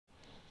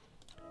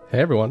Hey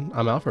everyone,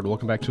 I'm Alfred.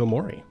 Welcome back to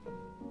Omori.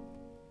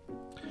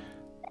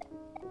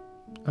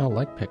 I don't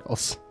like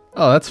pickles.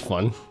 Oh, that's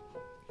fun.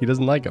 He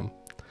doesn't like them.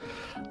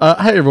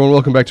 Hi everyone,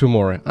 welcome back to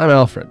Omori. I'm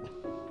Alfred.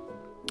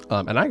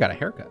 And I got a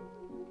haircut.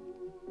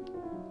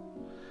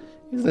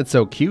 Isn't it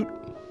so cute?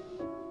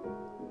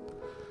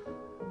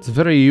 It's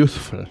very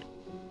youthful.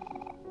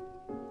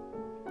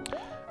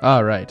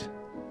 Alright.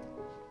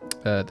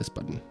 This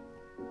button.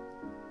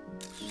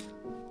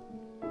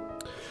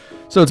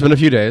 So it's been a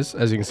few days,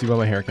 as you can see by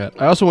my haircut.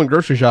 I also went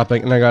grocery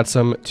shopping and I got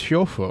some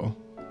tofu.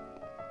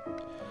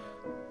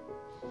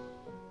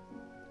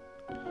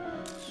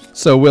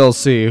 So we'll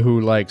see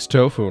who likes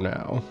tofu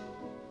now.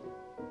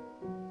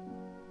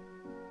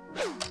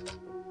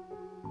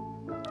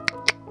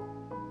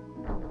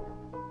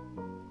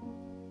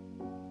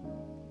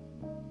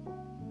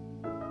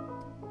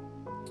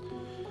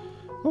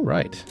 All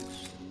right.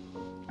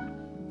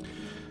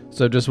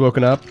 So just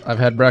woken up. I've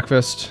had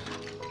breakfast.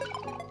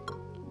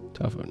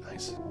 Tofu,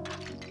 nice.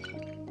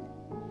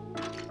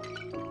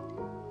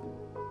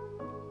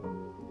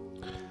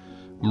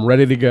 I'm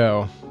ready to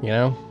go, you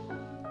know?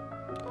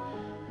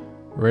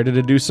 Ready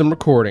to do some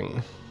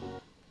recording.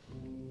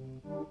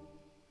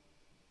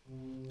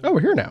 Oh, we're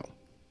here now.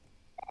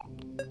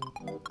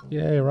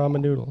 Yay,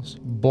 ramen noodles.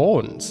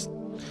 Bones.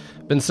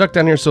 Been stuck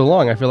down here so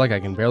long, I feel like I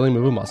can barely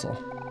move a muscle.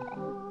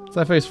 What's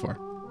that face for?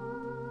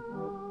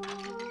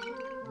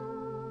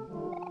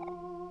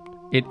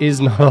 It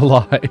is not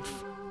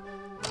alive.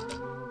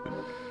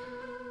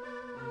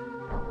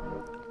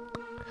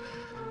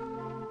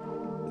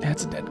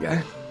 That's a dead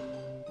guy.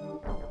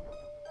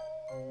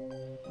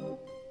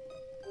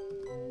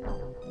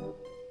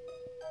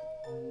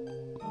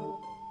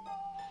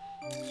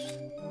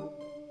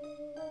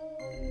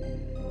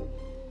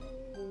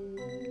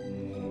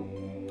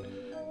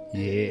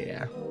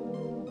 Yeah.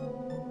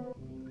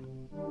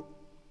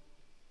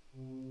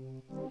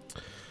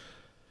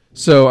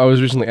 So I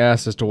was recently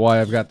asked as to why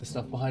I've got this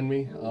stuff behind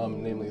me,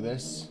 namely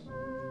this.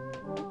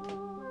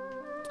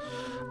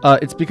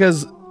 It's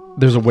because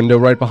there's a window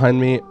right behind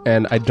me,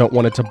 and I don't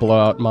want it to blow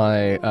out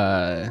my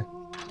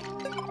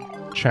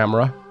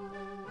camera.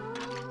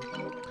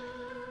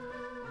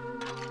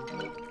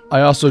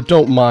 I also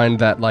don't mind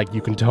that, like,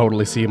 you can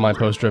totally see my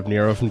poster of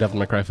Nero from Devil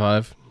May Cry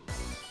 5.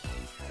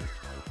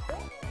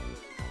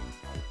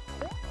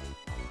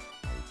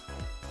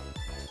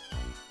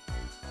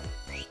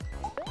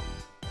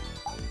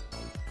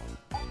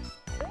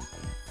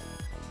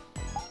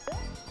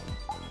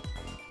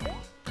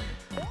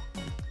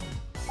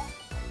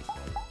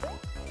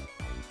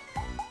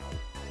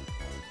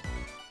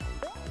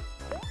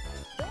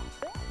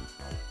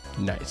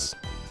 Nice.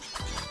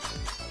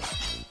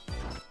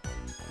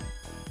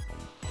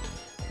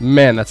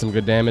 Man, that's some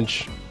good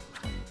damage.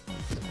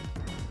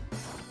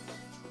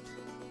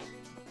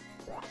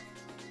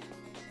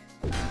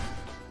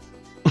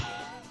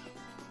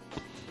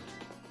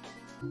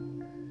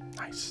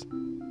 Nice.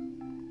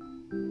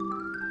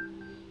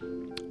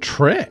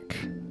 Trick.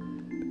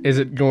 Is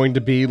it going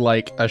to be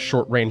like a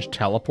short-range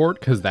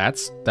teleport? Because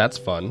that's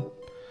fun.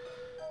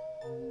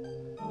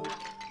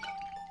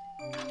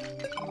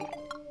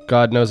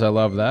 God knows I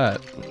love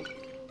that.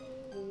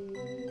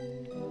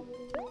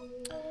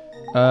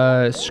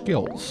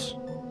 Skills.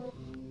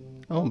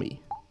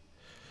 Omi.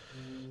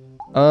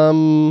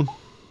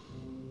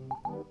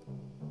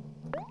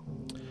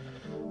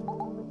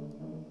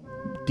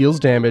 Deals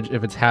damage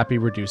if it's happy,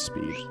 reduce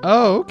speed.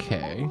 Oh,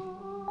 okay.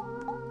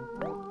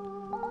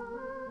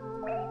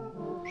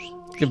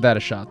 Let's give that a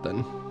shot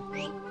then.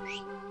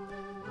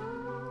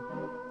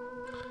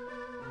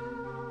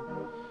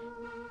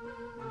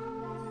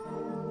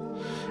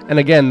 And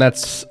again,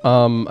 that's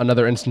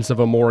another instance of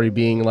Omori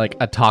being like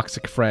a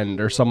toxic friend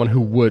or someone who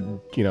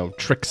would, you know,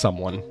 trick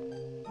someone.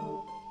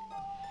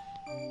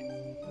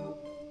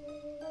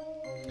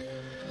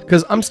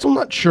 Because I'm still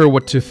not sure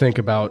what to think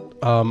about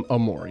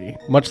Omori,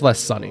 much less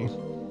Sunny.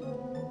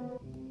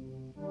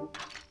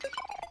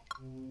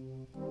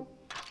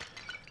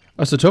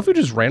 Oh, so Tofu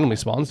just randomly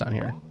spawns down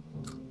here.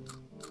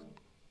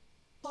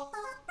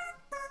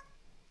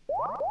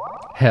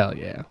 Hell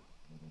yeah.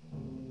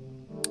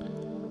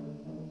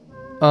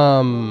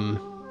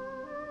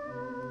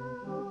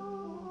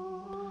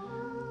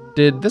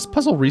 Did this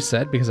puzzle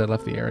reset because I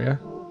left the area?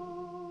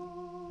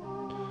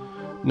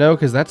 No,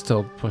 because that's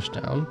still pushed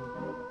down.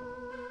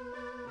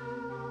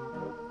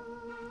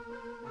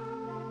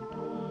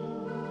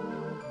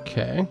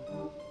 Okay.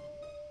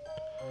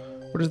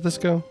 Where does this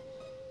go?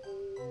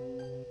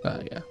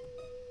 Yeah.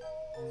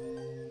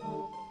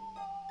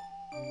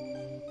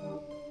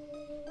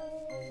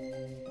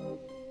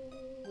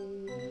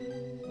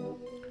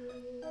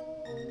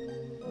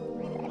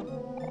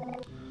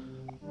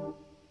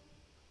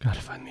 Gotta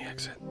find the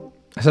exit.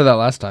 I said that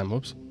last time,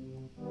 whoops.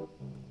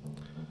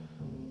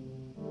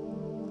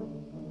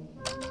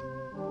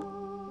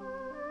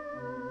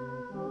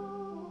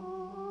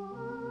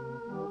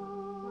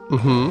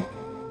 Mm-hmm.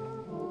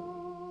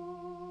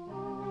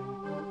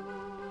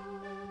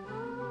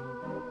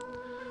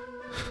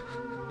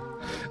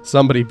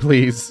 Somebody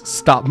please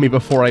stop me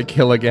before I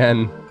kill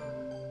again.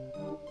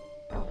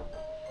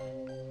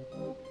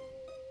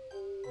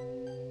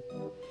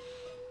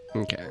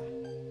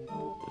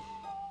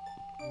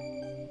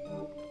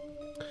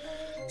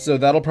 So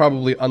that'll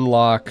probably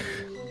unlock...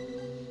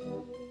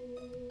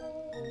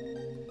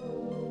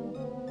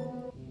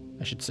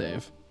 I should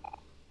save.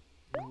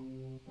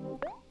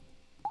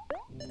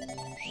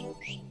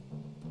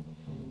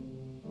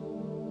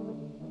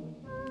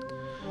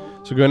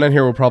 So going down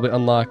here will probably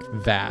unlock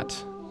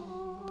that.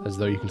 As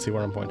though you can see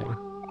where I'm pointing.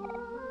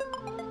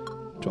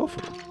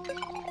 Tofu.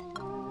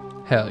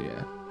 Hell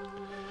yeah.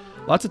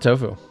 Lots of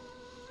tofu.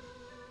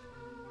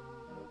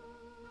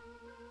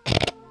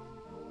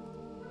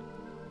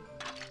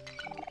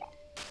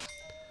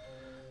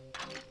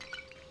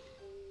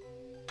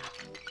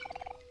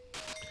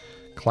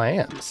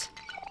 Clams.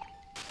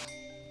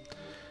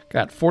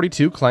 Got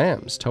 42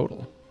 clams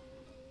total.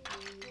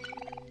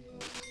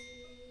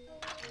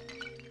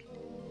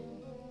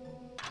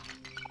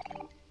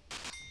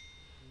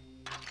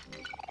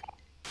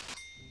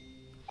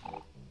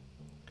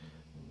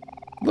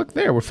 Look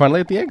there, we're finally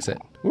at the exit.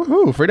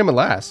 Woohoo, freedom at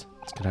last.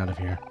 Let's get out of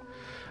here.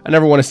 I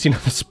never want to see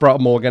another sprout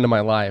mole again in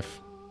my life.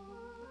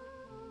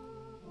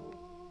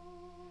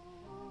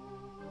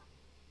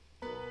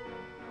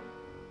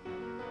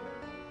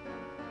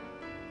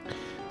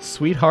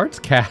 Sweetheart's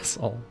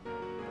Castle.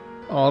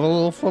 Oh, the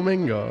little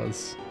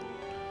flamingos.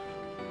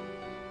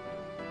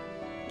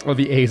 Oh,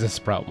 the A's a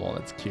sprout mole.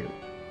 That's cute.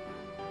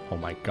 Oh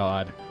my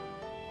god.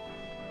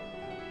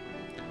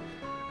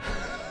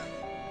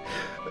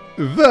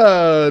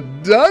 The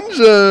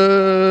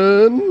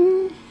dungeon!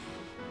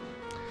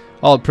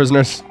 All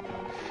prisoners. Do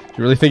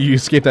you really think you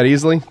escaped that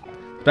easily?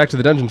 Back to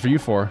the dungeon for you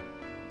four.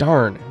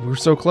 Darn, we were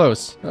so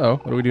close. Uh-oh,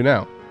 what do we do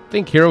now?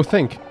 Think, hero,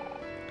 think.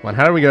 Come on,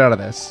 how do we get out of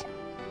this?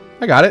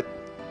 I got it.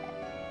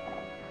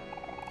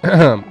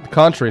 The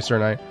contrary, Sir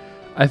Knight.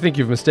 I think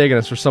you've mistaken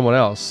us for someone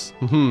else.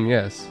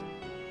 Yes.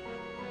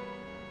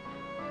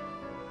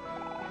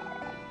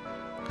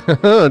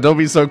 Don't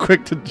be so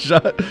quick to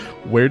judge.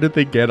 Where did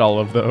they get all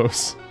of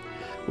those?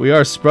 We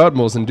are sprout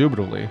moles,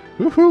 indubitably.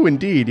 Woohoo,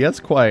 indeed, yes,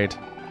 quite.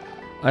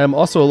 I am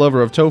also a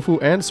lover of tofu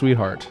and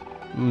sweetheart.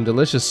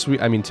 Delicious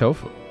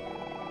tofu.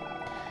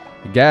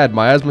 Gad,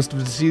 my eyes must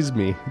have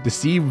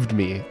deceived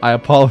me. I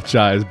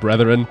apologize,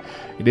 brethren.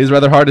 It is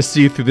rather hard to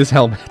see through this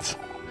helmet.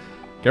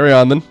 Carry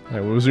on, then. I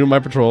will resume my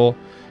patrol.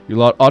 You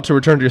lot ought to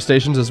return to your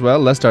stations as well,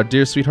 lest our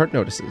dear sweetheart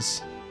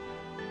notices.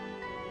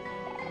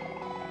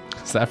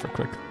 Is that for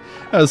quick?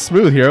 A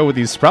smooth hero with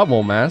these sprout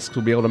mole masks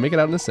will be able to make it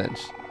out in a cinch.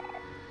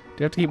 Do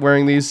you have to keep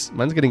wearing these?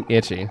 Mine's getting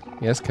itchy.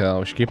 Yes, Kel.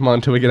 We should keep them on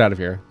until we get out of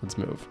here. Let's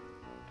move.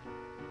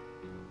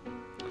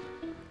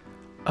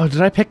 Oh,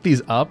 did I pick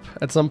these up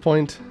at some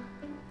point?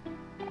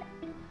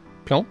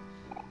 Pion?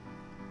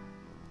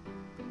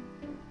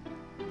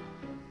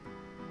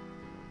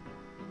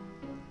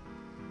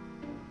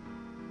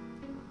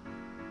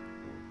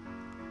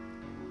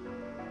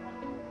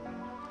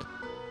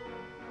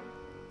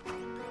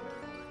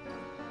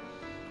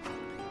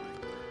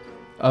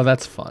 Oh,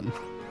 that's fun.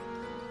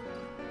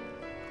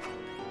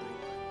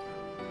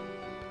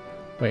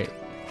 Wait.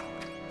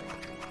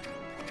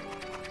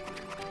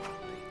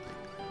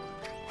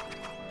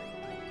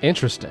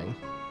 Interesting.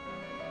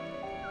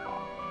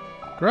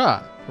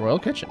 Gra, Royal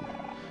Kitchen.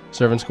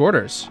 Servants'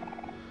 Quarters.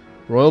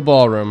 Royal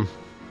Ballroom.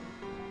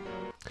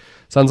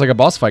 Sounds like a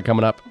boss fight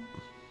coming up.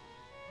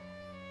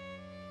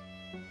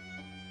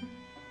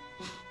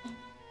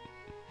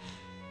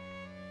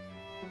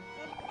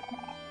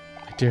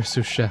 My dear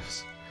sous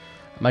chefs.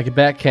 My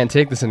back can't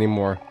take this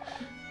anymore.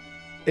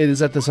 It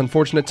is at this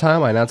unfortunate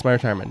time I announce my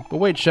retirement. But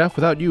wait, chef,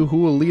 without you, who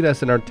will lead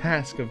us in our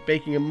task of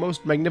baking a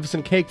most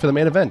magnificent cake for the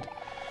main event?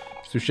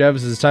 Sous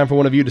chefs, it is time for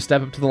one of you to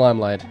step up to the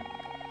limelight.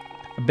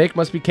 A bake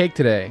must be cake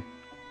today.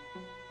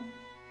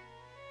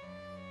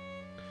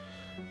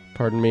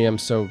 Pardon me, I'm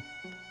so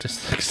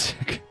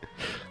dyslexic.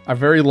 Our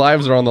very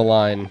lives are on the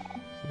line.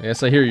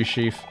 Yes, I hear you,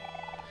 chief.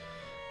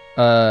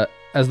 As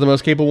the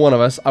most capable one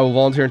of us, I will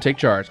volunteer and take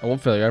charge. I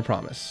won't fail you, I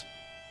promise.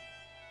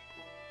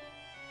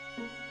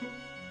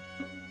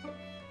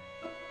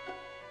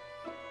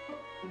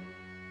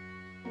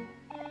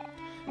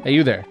 Hey,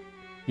 you there.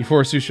 You four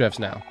are sous chefs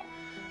now.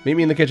 Meet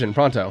me in the kitchen,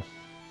 pronto.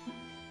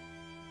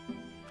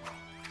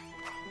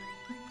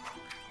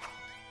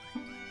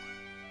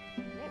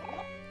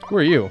 Who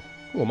are you?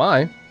 Who am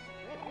I?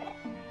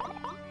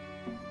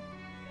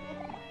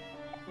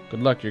 Good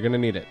luck, you're gonna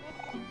need it.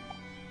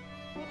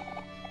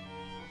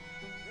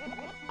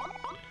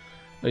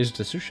 Oh, he's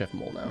just a sous chef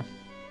mole now.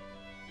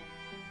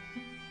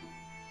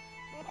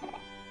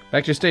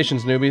 Back to your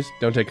stations, newbies.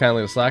 Don't take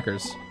kindly to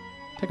slackers.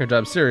 Take our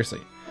job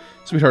seriously.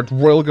 Sweetheart's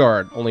Royal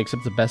Guard only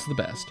accepts the best of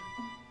the best.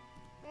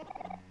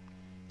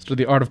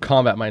 Studied the art of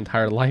combat my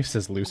entire life,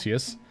 says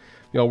Lucius.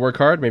 We all work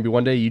hard. Maybe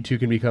one day you two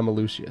can become a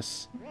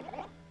Lucius.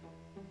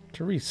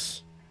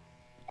 Therese.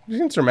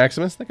 Sir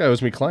Maximus? That guy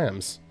owes me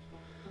clams.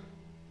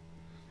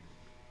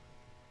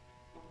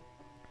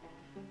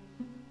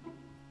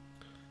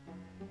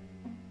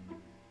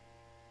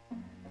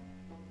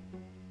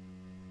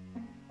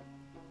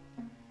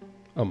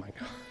 Oh my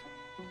god.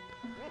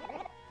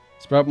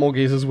 Sprout Mole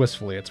gazes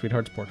wistfully at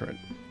Sweetheart's portrait.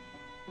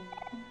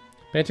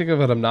 Painting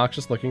of an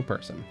obnoxious-looking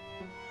person.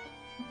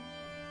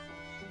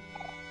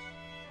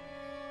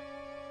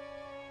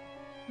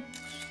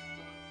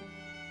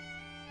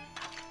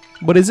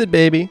 What is it,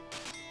 baby?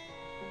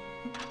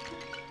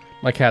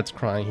 My cat's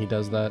crying. He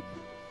does that.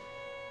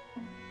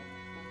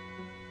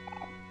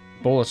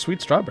 Bowl of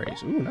sweet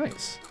strawberries. Ooh,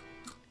 nice.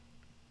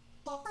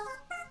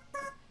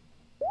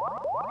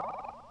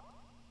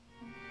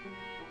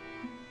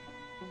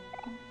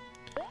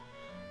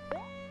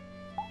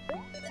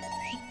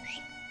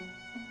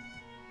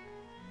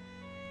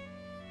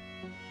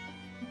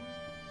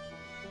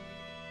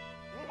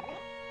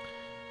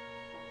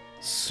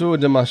 Sous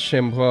de ma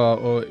chambre,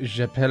 ou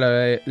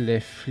j'appellerai les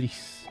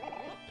flics.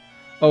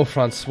 Oh,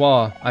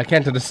 Francois, I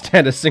can't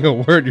understand a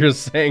single word you're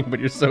saying, but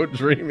you're so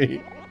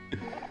dreamy.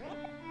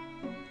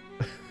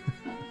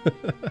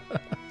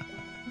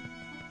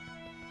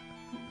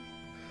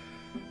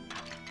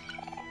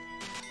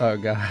 Oh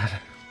god,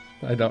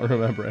 I don't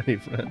remember any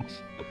French.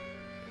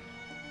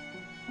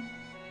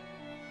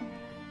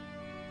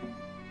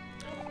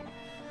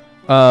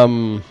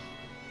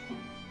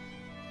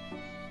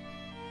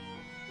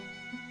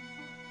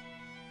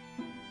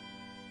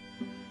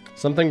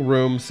 Something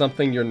room,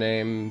 something your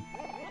name.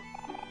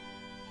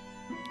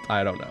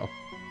 I don't know.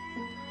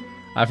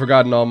 I've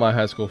forgotten all my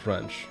high school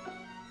French.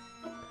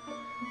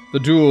 The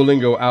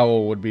Duolingo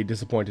owl would be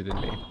disappointed in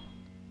me.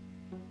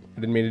 I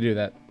didn't mean to do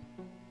that.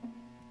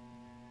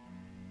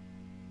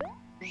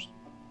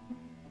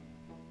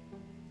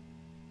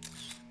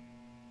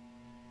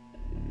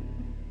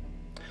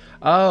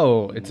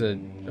 Oh, it's a...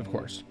 of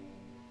course.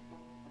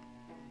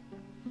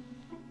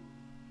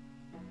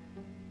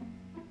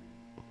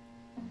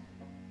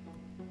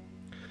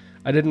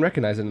 I didn't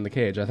recognize it in the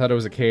cage. I thought it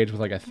was a cage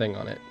with like a thing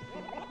on it.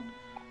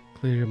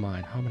 Clear your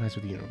mind. Harmonize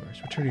with the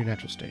universe. Return to your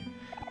natural state.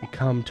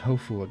 Become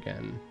tofu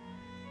again.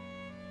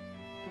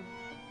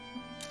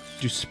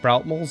 Do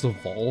sprout moles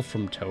evolve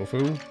from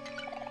tofu?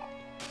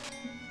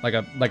 Like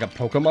a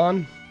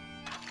Pokemon?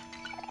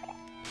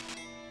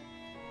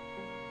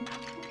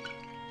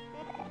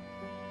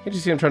 Can't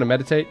you see I'm trying to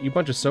meditate? You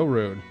bunch of so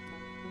rude.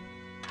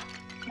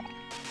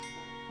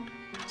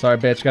 Sorry,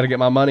 bitch. Gotta get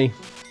my money.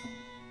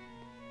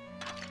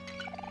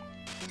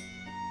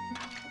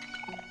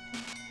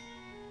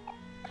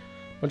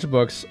 Bunch of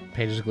books.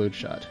 Pages glued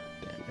shut.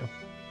 Damn you.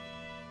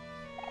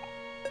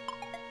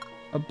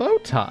 A bow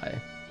tie.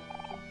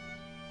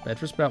 Bed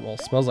for sprout mole.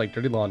 Smells like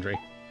dirty laundry.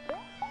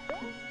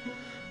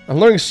 I'm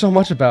learning so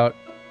much about...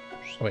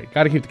 Oh, wait,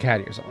 gotta keep the cat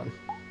ears on.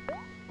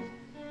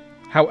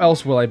 How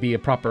else will I be a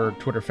proper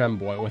Twitter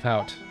femboy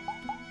without...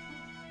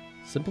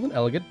 Simple and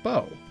elegant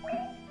bow.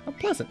 How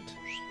pleasant.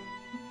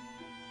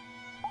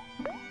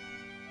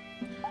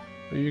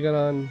 What do you got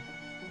on?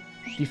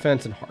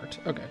 Defense and heart.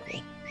 Okay,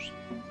 cool.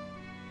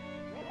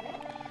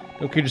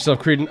 Don't kid yourself,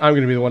 Creedon. I'm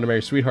gonna be the one to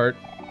marry Sweetheart.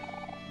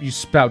 You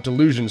spout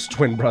delusions,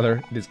 twin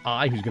brother. It is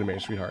I who's gonna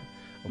marry Sweetheart.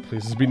 Oh,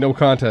 please, this be no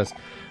contest.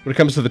 When it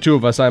comes to the two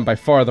of us, I am by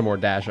far the more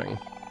dashing.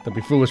 Don't be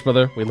foolish,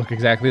 brother. We look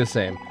exactly the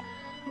same.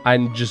 I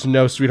just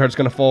know Sweetheart's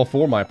gonna fall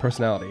for my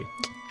personality.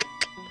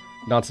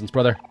 Nonsense,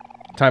 brother.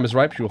 Time is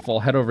ripe. She will fall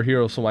head over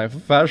heels for my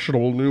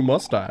fashionable new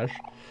mustache.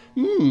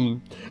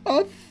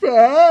 A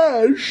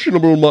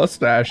fashionable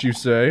mustache, you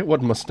say?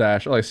 What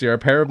mustache? All I see are a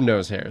pair of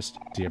nose hairs.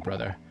 Dear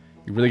brother,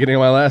 you're really getting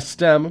on my last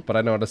stem, but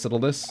I know how to settle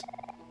this.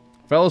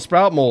 Fellow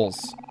sprout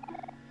moles.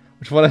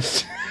 Which one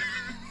is...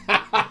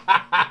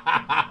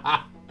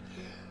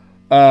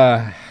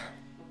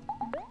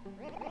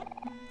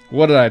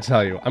 What did I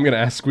tell you? I'm gonna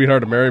ask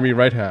Sweetheart to marry me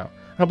right now.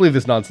 I don't believe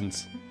this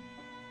nonsense.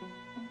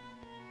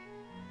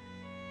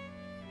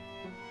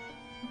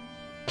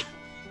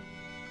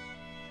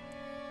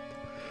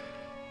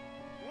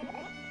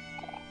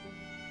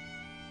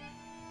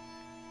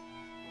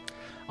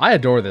 I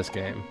adore this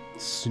game.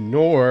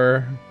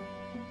 Snore.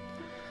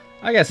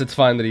 I guess it's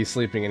fine that he's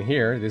sleeping in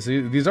here.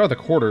 These are the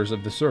quarters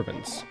of the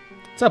servants.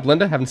 What's up,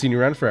 Linda? Haven't seen you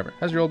around forever.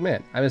 How's your old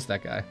man? I miss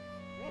that guy.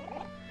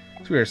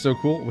 Sweetheart's so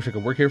cool. I wish I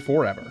could work here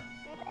forever.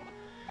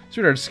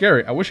 Sweetheart's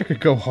scary. I wish I could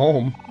go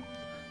home.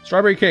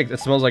 Strawberry cake that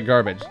smells like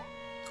garbage.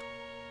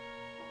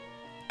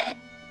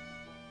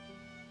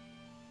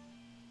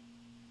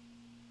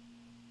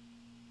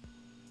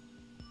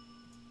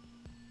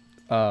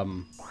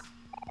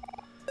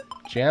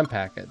 Jam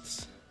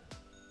packets.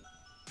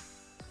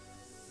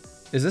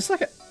 Is this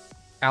like a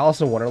Alice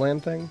in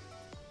Wonderland thing?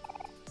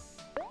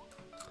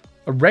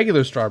 A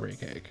regular strawberry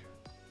cake.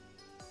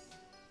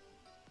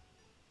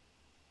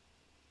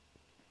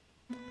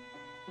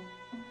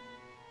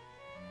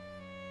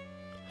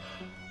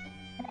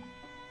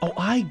 Oh,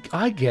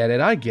 I get it.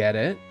 I get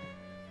it.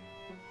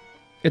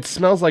 It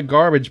smells like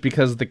garbage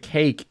because the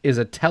cake is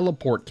a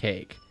teleport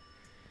cake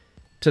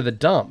to the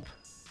dump.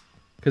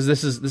 Because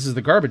this is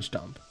the garbage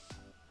dump.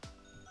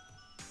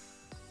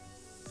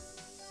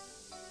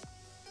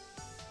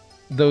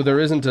 Though there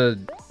isn't a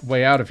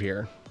way out of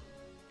here.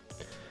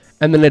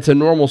 And then it's a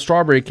normal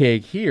strawberry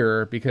cake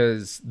here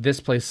because this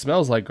place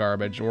smells like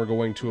garbage and we're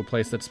going to a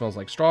place that smells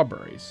like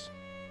strawberries.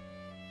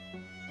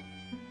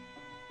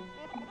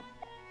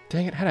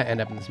 Dang it, how did I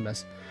end up in this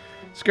mess?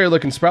 Scary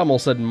looking sprout mole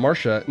said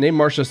named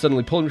Marcia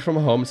suddenly pulled me from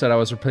home and said I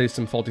was replaced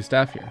some faulty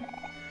staff here.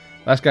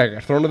 Last guy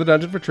got thrown to the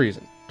dungeon for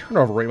treason.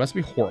 Turnover rate must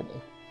be horrible.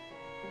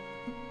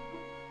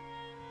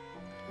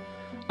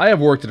 I have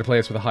worked at a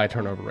place with a high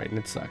turnover rate, and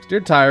it sucks.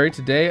 Dear Tyree,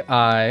 today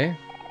I...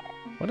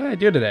 What did I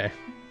do today?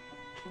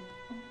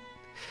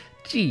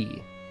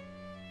 G.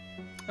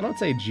 I don't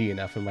say G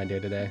enough in my day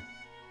today.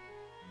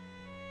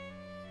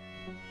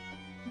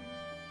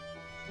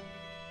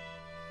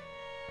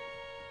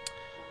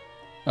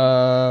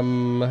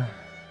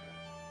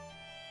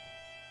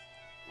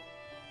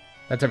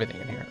 That's everything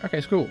in here. Okay,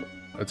 it's cool.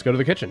 Let's go to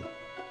the kitchen.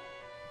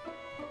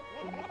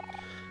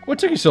 What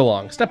took you so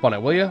long? Step on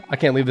it, will you? I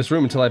can't leave this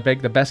room until I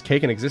bake the best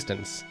cake in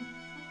existence.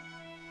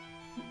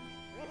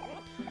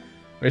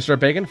 Ready to start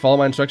baking? Follow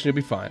my instruction, you'll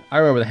be fine. I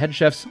remember the head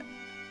chef's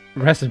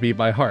recipe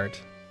by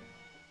heart.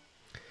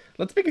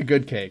 Let's make a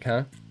good cake,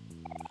 huh?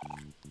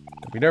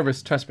 Don't be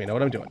nervous. Trust me, I know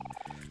what I'm doing.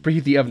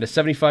 Preheat the oven to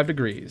 75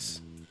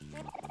 degrees.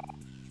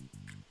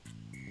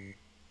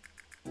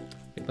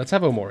 Okay, let's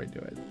have Omori do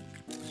it.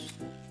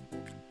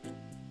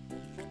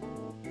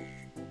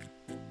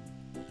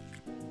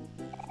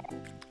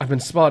 I've been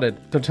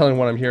spotted. Don't tell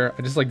anyone I'm here.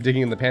 I just like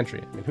digging in the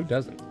pantry. I mean, who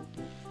doesn't?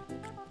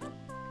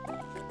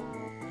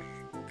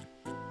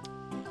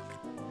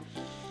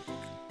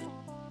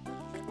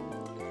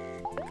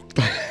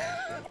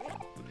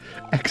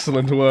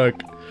 Excellent work.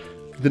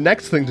 The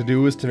next thing to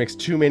do is to mix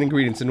 2 main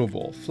ingredients into a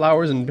bowl.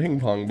 Flowers and ping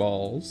pong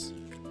balls.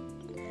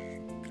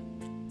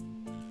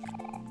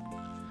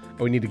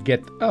 Oh, we need to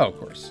get... Oh, of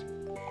course.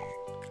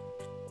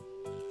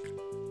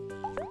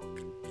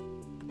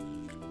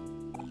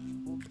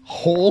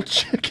 Whole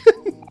chicken?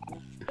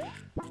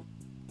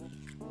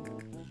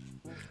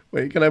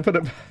 Wait, can I put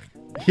it back?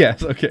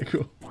 Yes, okay,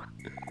 cool.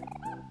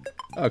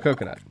 Oh,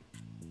 coconut.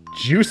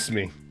 Juice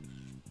me.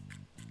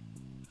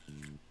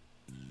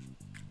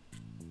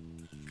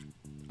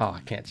 Oh,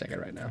 I can't check it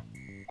right now.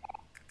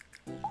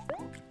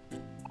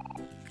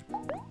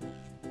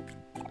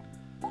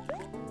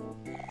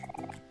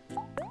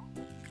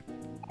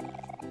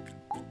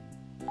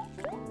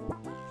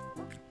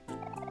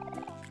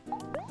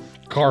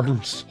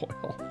 Garden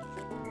soil.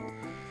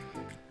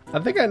 I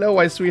think I know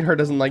why Sweetheart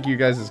doesn't like you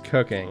guys'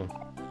 cooking.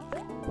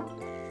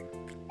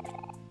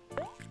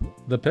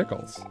 The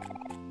pickles.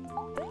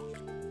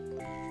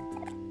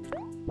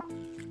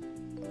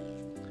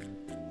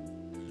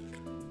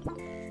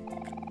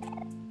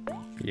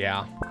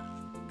 Yeah.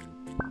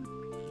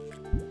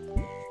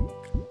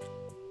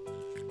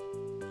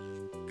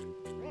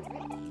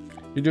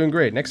 You're doing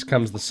great. Next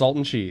comes the salt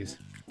and cheese.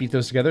 Beat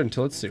those together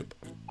until it's soup.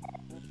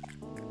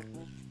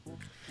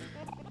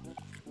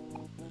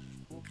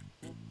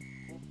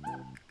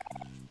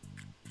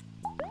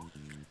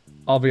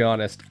 I'll be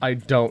honest, I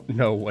don't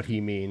know what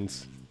he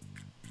means.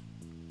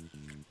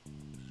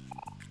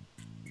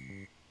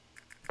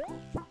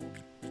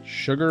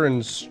 Sugar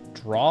and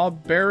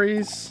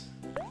strawberries?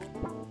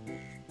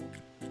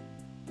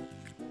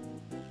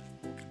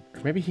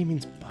 Or maybe he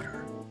means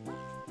butter.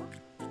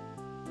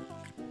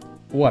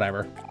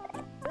 Whatever.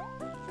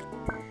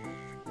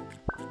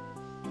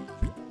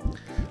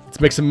 Let's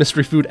make some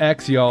mystery food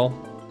X, y'all.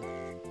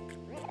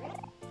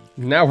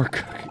 Now we're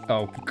cooking.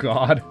 Oh,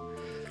 God.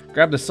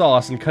 Grab the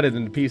sauce and cut it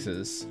into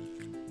pieces.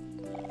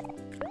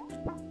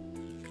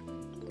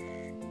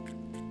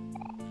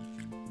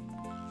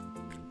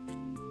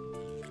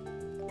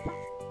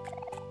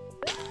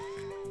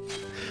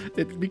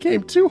 It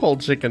became 2 whole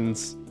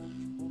chickens.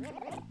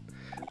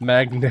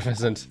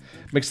 Magnificent.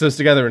 Mix those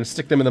together and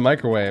stick them in the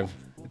microwave.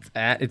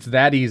 It's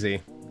that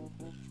easy.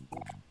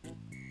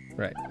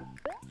 Right.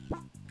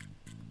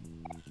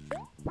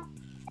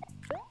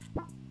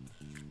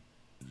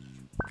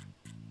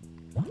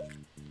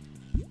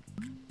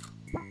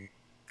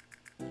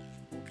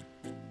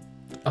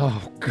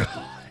 Oh,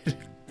 God.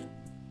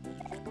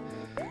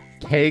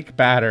 Cake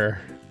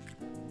batter.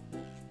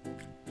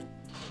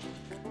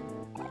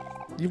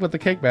 You put the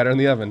cake batter in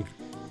the oven.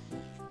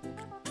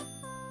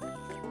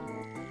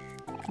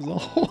 There's a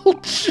whole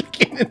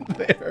chicken in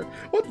there.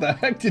 What the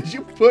heck did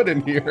you put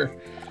in here?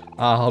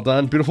 Ah, all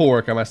done. Beautiful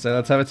work, I must say.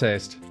 Let's have a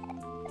taste.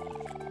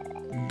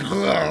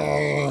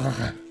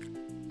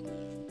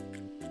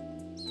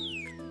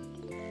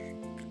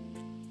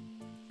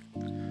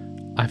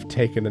 I've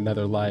taken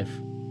another life.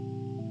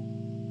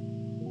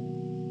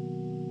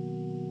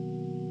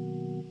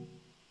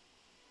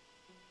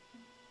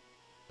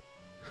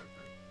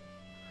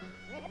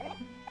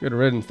 Good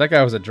riddance. That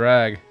guy was a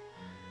drag.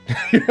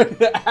 You're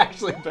gonna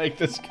actually bake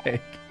this cake.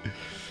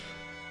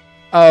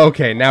 Oh,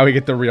 okay, now we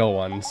get the real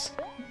ones.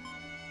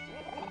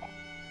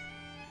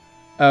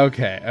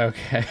 Okay,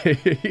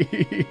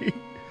 okay.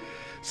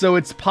 So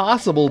it's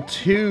possible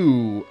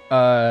to...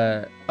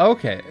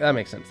 okay, that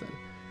makes sense then.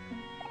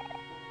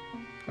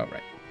 Oh,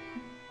 right.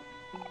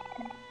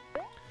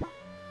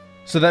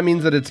 So that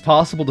means that it's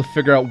possible to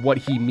figure out what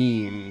he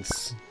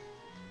means.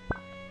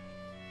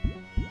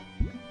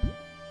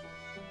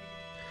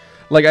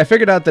 Like, I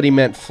figured out that he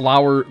meant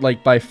flour,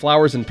 like, by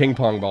flowers and ping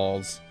pong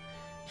balls,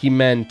 he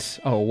meant,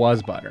 oh, it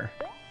was butter.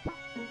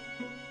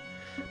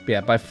 But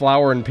yeah, by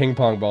flour and ping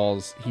pong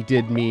balls, he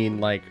did mean,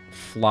 like,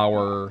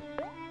 flour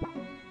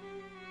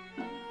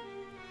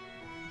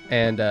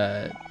and,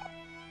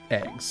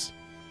 eggs.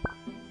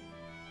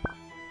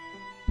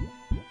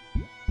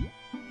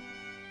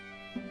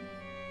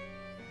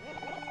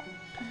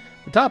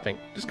 The topping.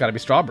 Just gotta be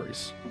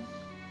strawberries.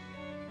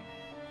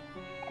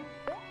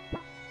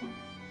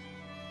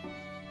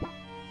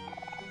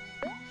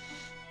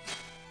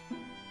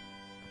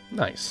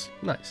 Nice.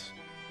 Nice.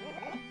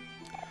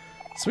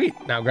 Sweet.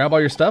 Now grab all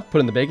your stuff, put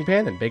it in the baking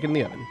pan, and bake it in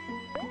the oven.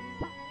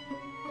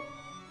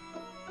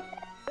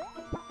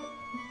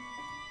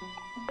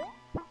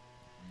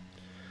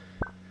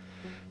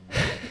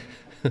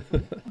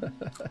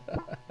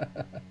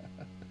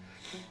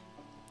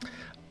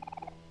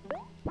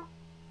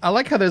 I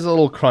like how there's a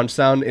little crunch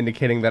sound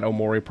indicating that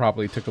Omori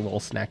probably took a little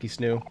snacky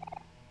snoo.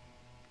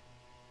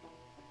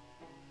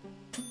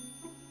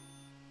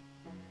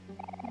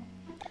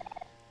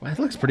 Well, that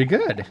looks pretty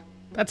good.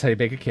 That's how you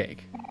bake a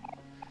cake.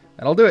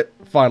 That'll do it.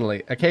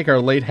 Finally, a cake our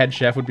late head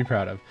chef would be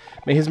proud of.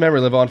 May his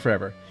memory live on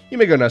forever. You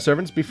may go now,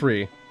 servants. Be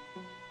free.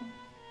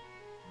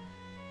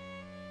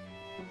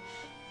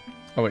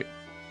 Oh, wait.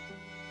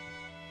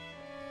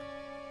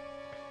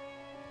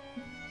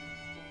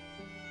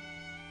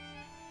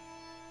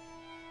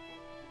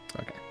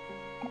 Okay.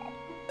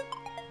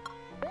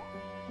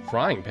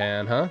 Frying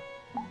pan, huh?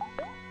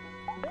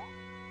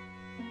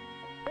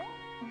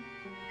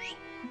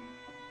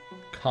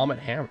 Comet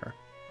hammer.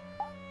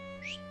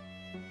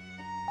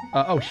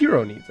 Oh,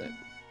 Hero needs it.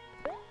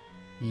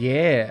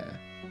 Yeah.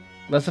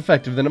 Less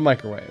effective than a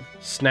microwave.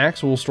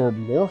 Snacks will store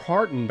more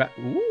heart and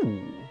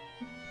ooh.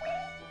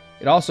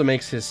 It also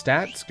makes his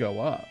stats go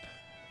up.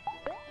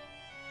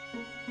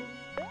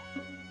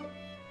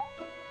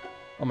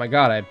 Oh my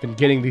god, I've been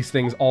getting these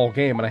things all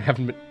game and I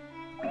haven't been...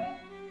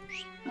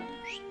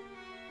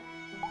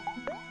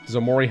 Does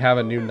Omori have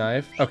a new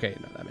knife? Okay,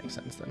 no, that makes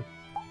sense then.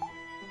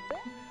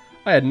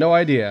 I had no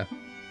idea.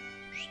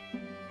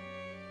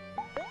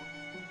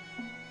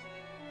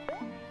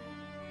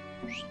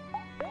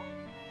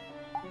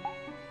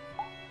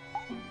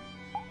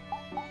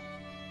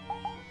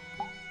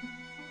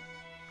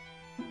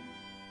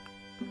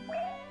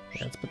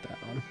 Yeah, let's put that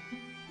on.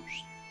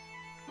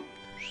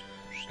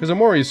 Because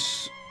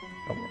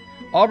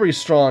Aubrey's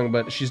strong,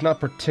 but she's not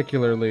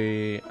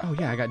particularly... Oh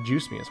yeah, I got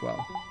Juice Me as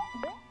well.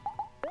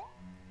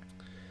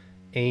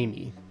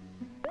 Amy.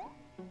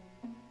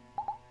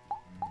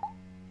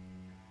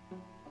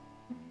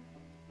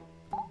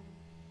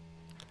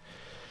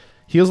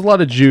 Heals a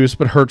lot of juice,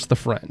 but hurts the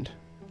friend.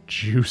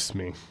 Juice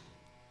Me.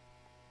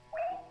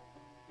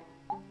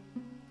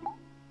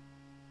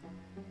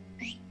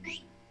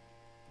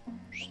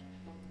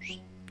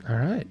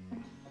 Alright.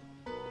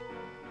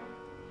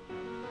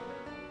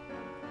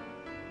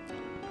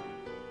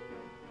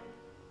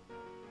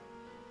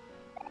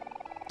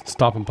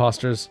 Stop,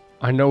 imposters.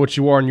 I know what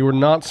you are, and you are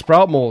not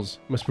sprout moles.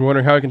 You must be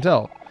wondering how I can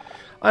tell.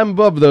 I am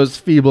above those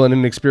feeble and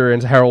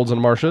inexperienced heralds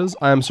and marshes.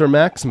 I am Sir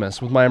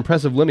Maximus. With my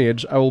impressive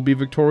lineage, I will be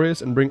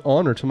victorious and bring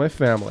honor to my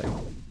family.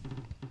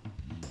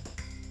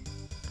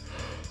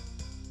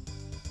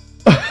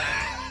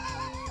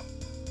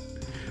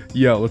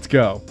 Yo, let's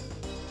go.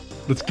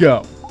 Let's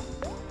go.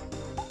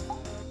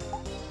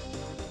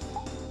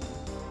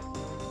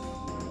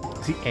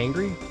 Is he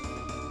angry?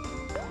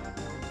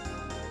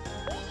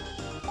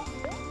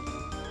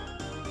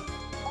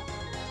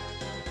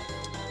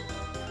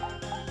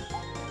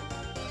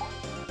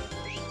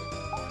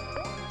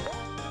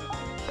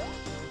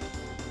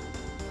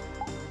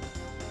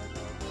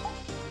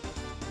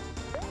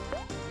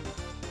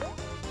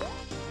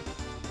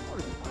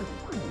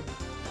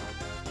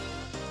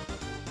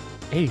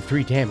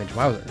 .83 damage,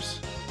 wowzers.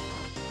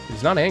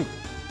 He's not angry.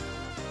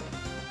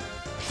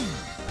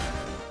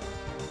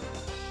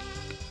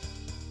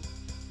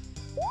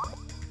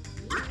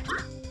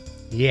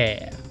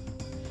 Yeah.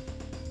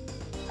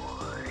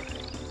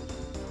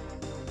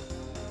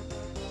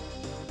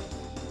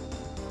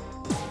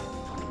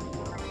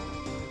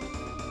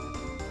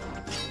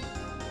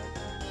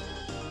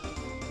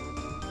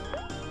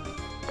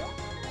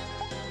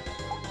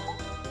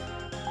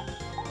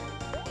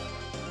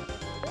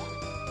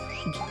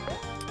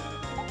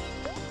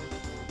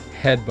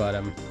 Headbutt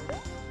him.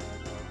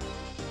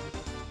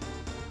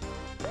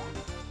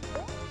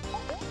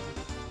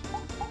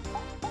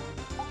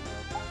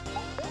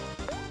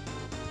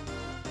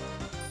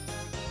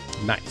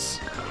 Nice.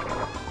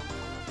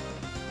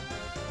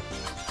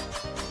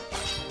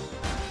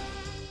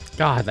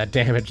 God, that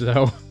damage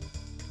though.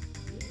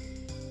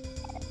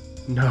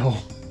 No.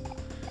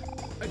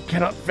 I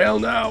cannot fail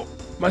now.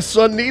 My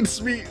son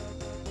needs me.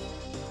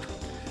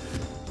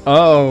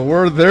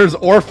 Oh, there's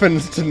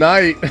orphans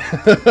tonight.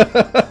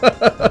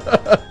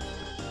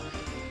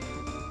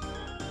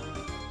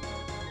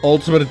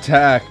 Ultimate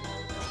attack.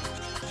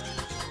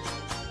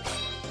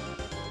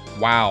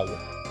 Wow.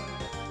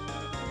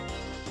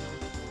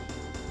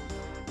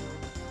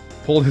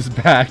 Pulled his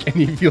back and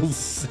he feels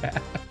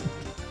sad.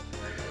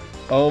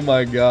 Oh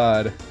my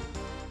god.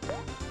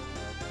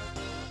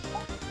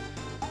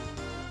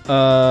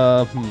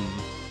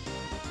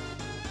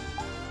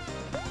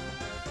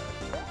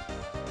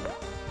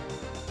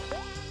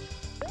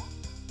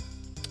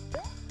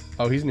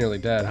 Oh, he's nearly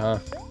dead, huh?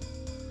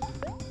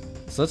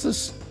 So let's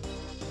just...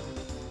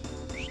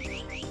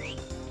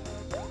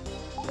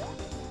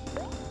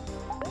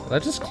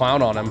 Let's just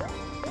clown on him.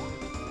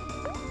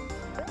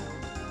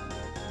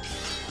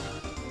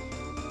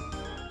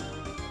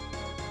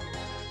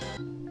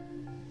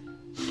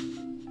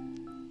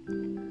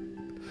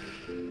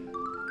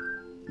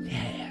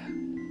 Yeah.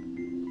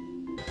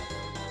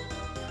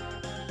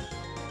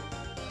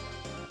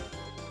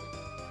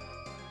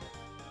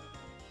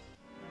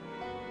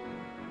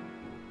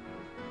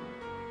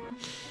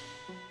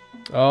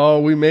 Oh,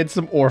 we made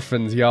some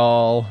orphans,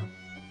 y'all.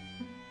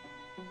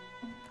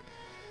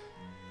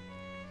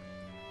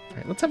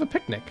 Alright, let's have a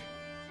picnic.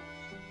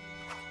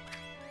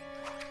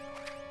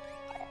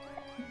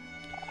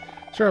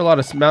 Sure, a lot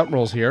of mount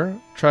rolls here.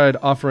 Tried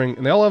offering,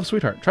 and they all love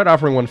Sweetheart. Tried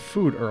offering one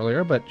food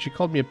earlier, but she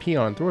called me a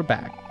peon and threw it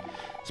back.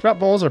 Sprout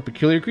moles are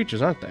peculiar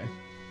creatures, aren't they?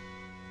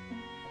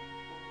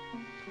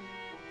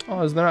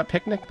 Oh, is there not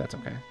picnic? That's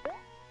okay.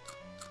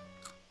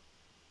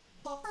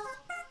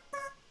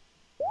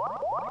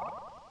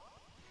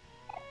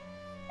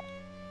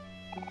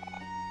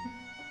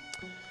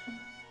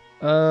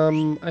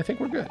 I think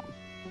we're good.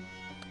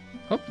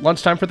 Oh,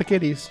 lunchtime for the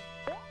kiddies.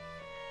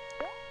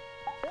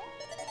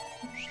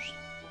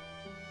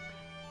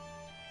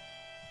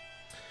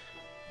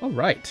 All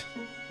right.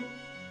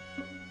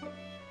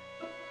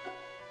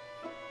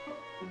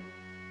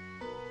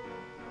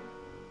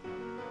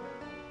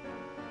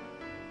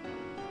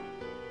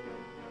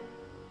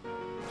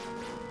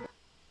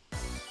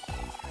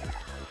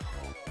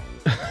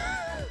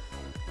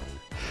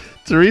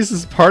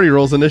 Teresa's party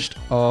rolls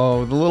initiative.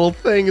 Oh, the little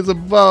thing is a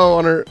bow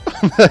on her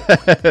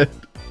head.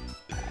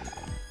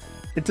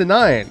 It's a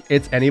 9.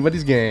 It's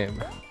anybody's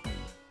game.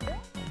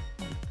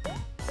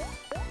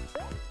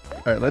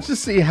 Alright, let's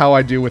just see how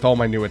I do with all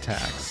my new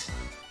attacks.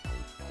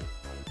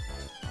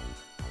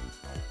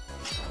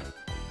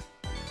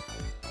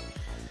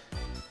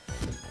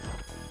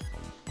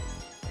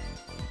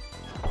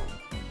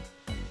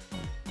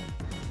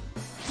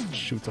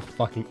 Shoots a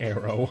fucking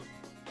arrow.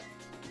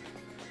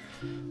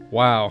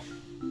 Wow.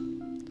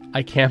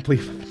 I can't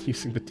believe I've been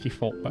using the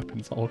default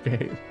weapons all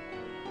game.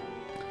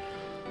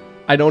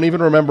 I don't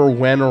even remember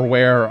when or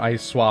where I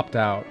swapped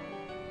out.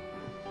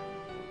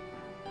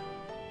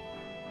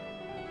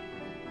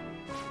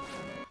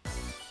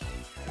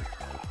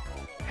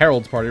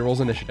 Harold's party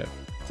rolls initiative.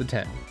 It's a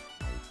 10.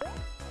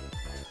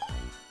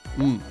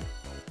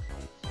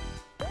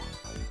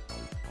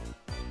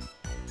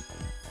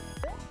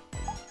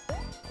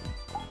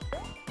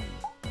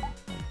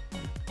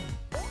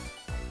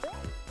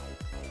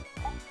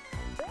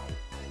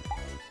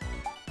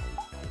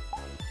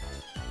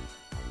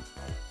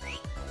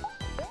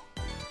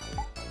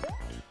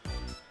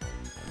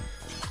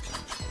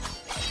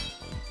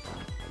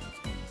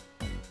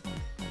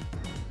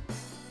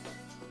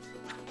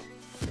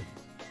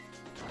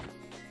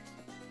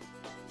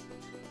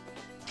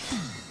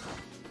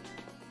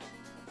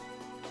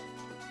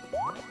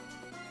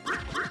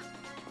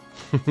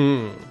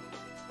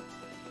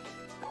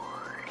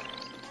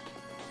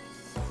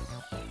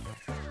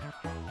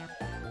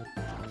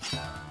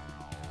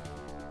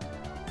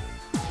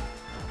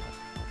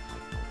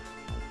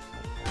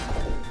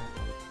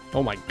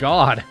 Oh my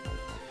god.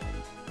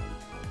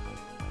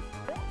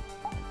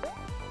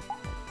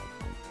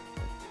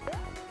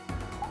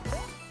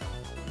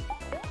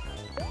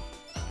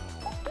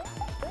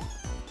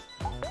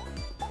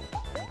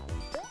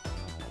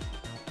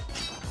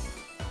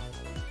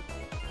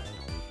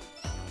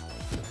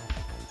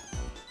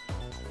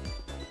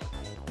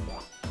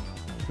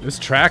 This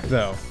track,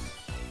 though.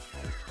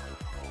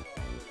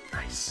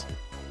 Nice.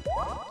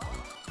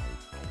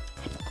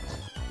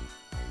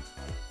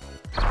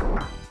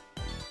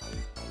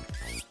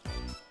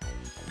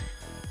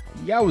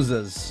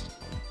 Yowzas.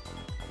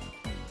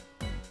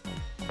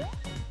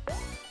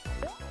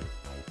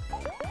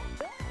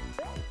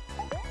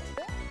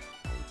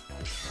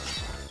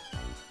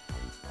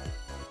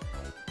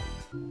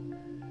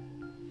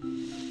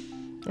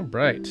 All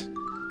right.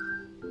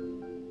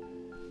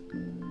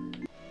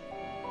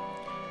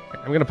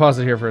 I'm gonna pause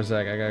it here for a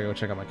sec. I gotta go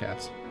check on my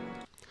cats.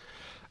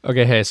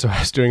 Okay, hey, so I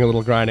was doing a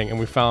little grinding and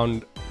we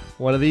found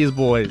one of these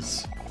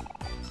boys.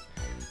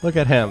 Look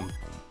at him.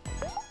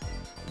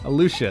 A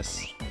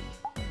Lucius.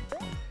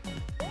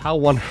 How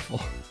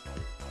wonderful.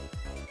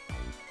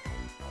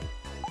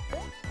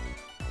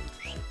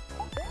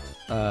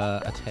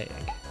 A tag.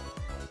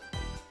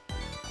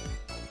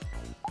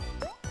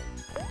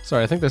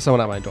 Sorry, I think there's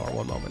someone at my door.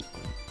 One moment.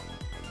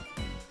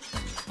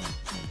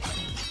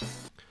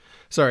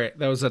 Sorry,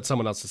 that was at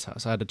someone else's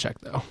house. I had to check,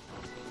 though.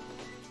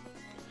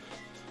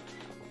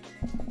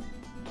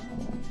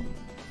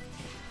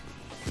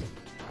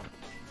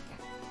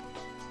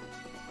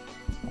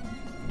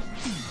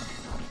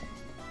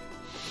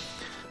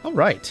 All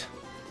right.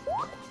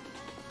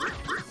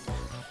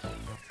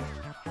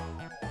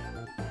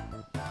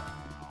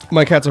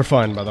 My cats are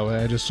fine, by the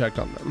way. I just checked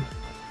on them.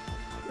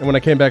 And when I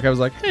came back, I was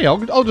like, hey,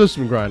 I'll do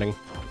some grinding.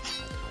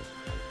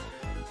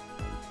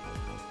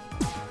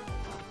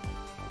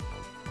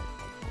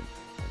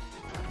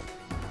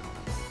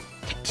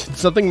 Did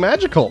something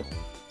magical.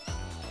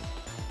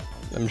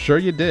 I'm sure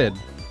you did.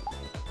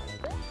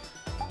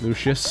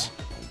 Lucius.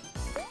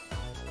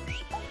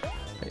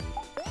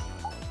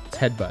 It's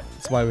headbutt.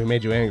 That's why we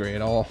made you angry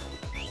at all.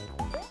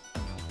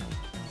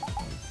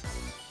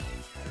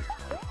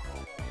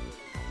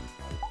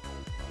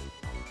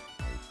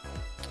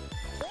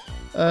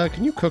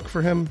 Can you cook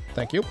for him?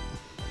 Thank you.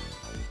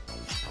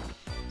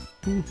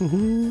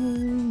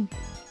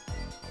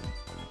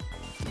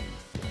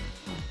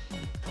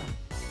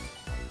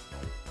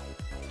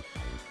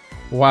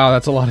 Wow,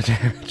 that's a lot of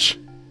damage.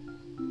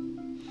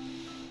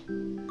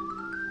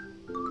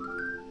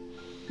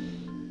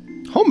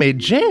 Homemade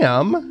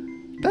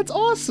jam? That's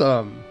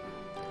awesome.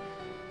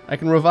 I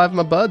can revive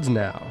my buds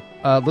now.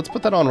 Let's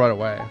put that on right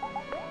away.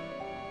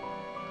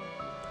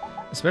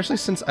 Especially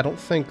since I don't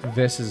think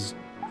this is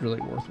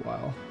really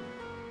worthwhile.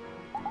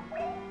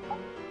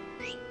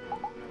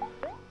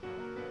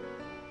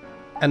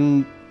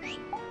 And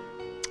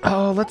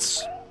oh,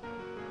 let's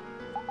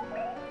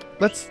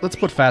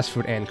put fast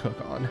food and cook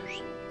on.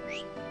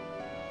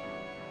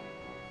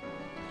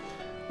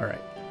 All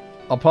right,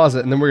 I'll pause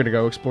it, and then we're gonna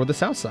go explore the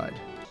south side.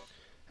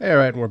 Hey, all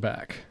right, and we're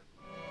back.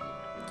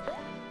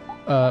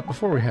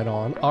 Before we head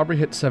on, Aubrey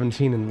hit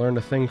 17 and learned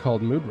a thing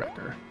called Mood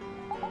Wrecker.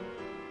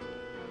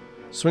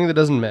 Swing that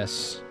doesn't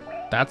miss.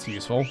 That's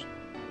useful.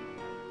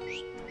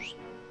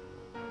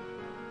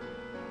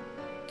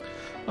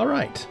 All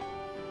right.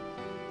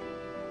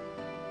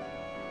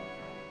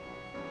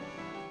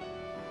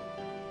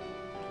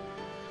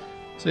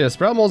 So yeah,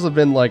 Sprout Moles have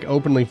been, like,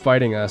 openly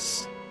fighting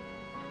us.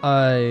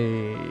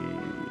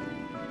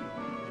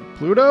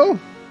 Pluto?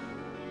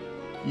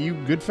 You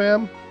good,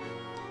 fam?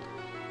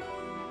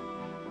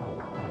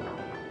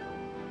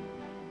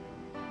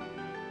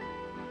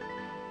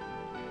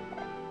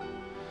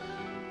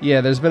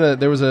 Yeah, there's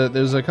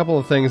a couple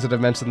of things that have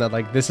mentioned that,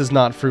 like, this is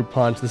not fruit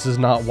punch, this is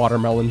not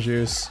watermelon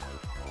juice.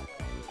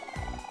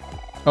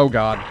 Oh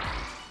god.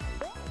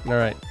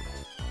 Alright.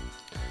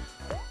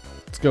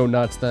 Let's go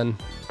nuts then.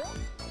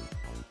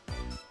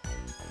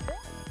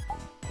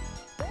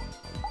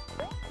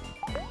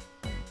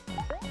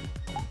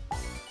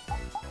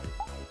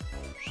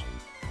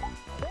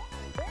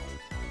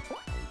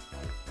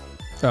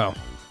 Oh.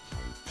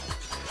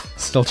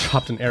 Still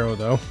dropped an arrow,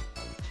 though.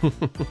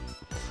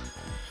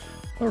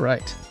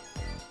 Alright.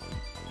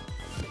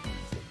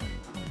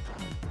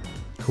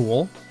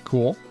 Cool.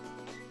 Cool.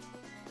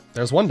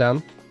 There's one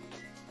down.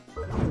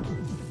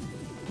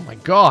 Oh my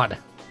god!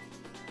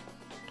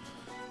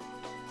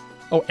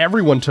 Oh,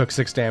 everyone took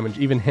 6 damage,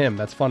 even him.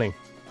 That's funny.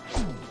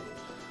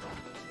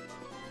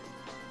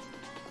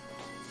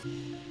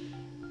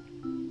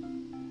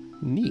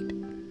 Neat.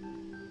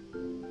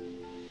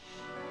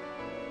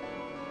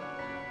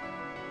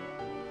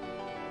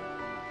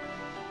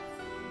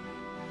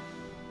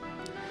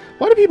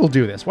 Why do people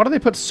do this? Why do they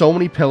put so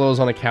many pillows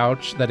on a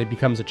couch that it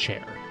becomes a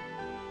chair?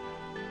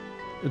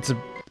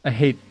 I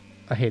hate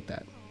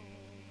that.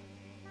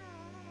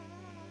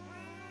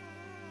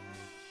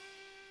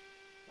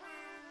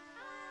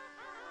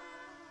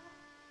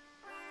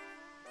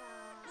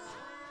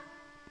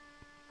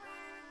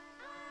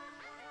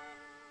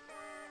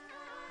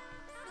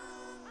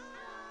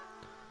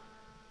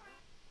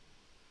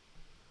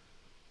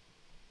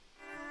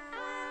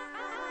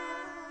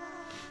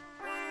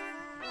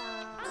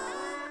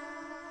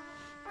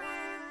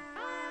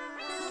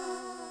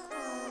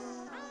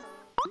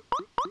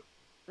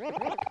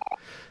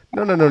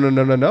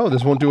 No.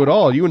 This won't do at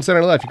all. You and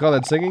Center Left, you call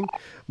that singing?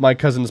 My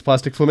cousin's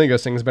Plastic Flamingo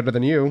sings better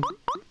than you.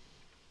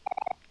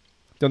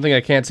 Don't think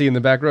I can't see you in the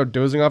back row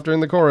dozing off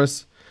during the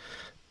chorus.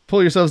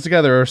 Pull yourselves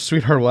together or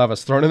Sweetheart will have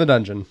us thrown in the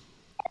dungeon.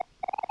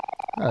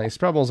 These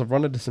troubles have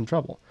run into some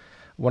trouble.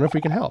 I wonder if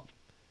we can help.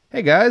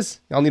 Hey guys,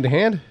 y'all need a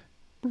hand?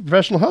 We're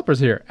professional helpers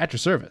here, at your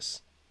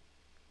service.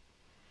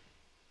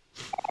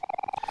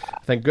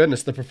 Thank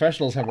goodness the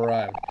professionals have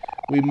arrived.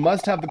 We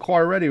must have the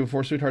choir ready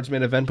before Sweetheart's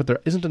main event, but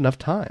there isn't enough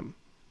time.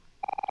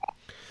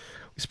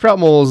 Sprout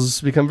Moles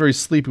become very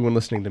sleepy when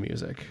listening to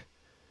music.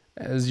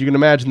 As you can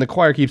imagine, the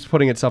choir keeps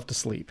putting itself to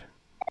sleep.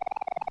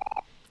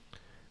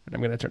 And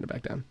I'm going to turn it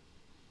back down.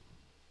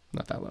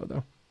 Not that low,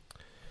 though.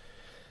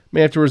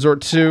 May have to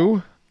resort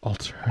to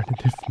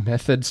alternative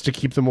methods to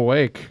keep them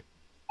awake.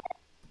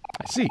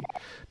 I see.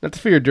 Not to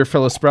fear, dear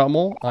fellow Sprout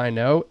Mole. I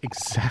know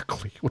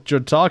exactly what you're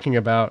talking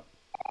about.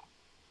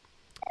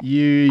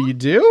 You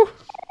do?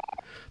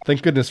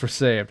 Thank goodness we're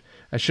saved.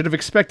 I should have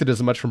expected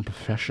as much from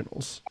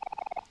professionals.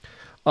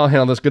 I'll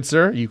handle this, good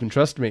sir. You can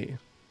trust me.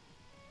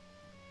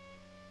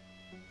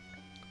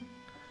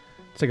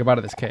 Let's take a bite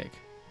of this cake.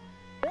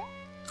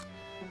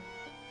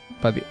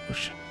 By the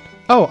ocean.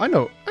 Oh, I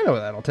know where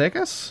that'll take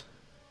us.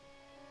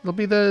 It'll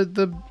be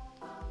the...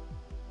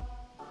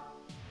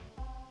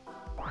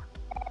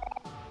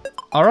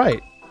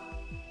 Alright.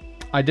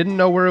 I didn't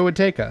know where it would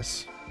take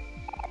us.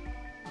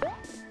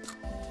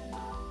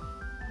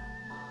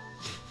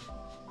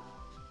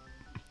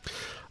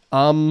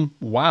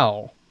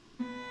 Wow.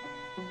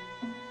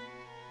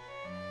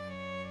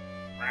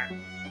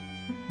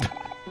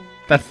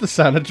 That's the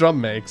sound a drum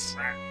makes.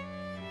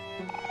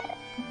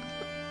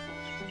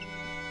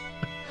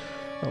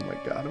 Oh my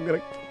god, I'm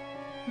gonna...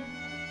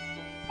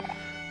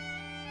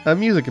 A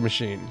music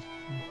machine.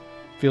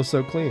 Feels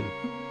so clean.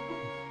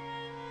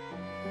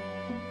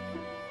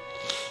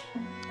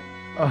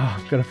 Oh,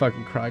 I'm gonna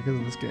fucking cry because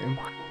of this game.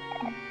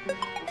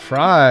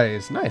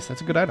 Fries. Nice,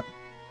 that's a good item.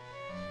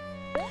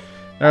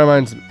 That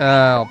reminds me.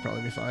 I'll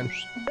probably be fine.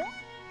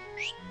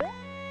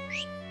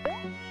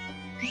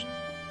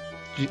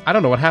 Gee, I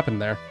don't know what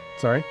happened there.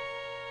 Sorry.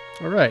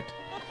 Alright.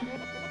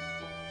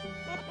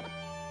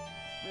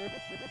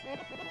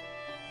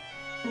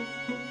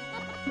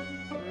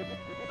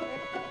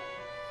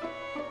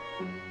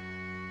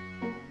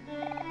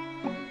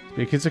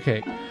 Be a piece of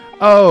cake.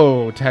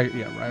 Oh, tag.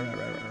 Yeah,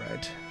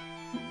 right.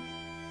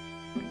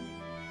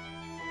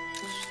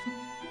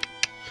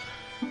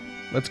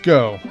 Let's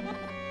go.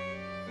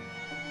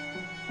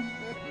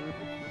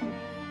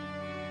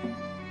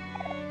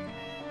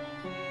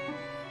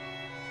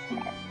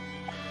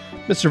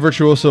 Mr.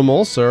 Virtuoso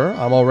Mole, sir,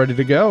 I'm all ready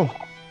to go.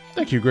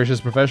 Thank you,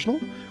 gracious professional.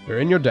 We're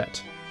in your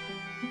debt.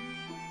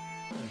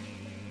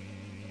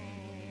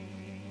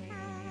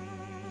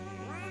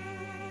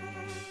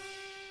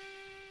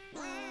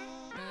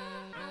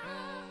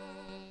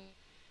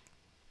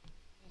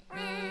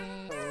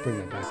 Bring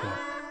that back up.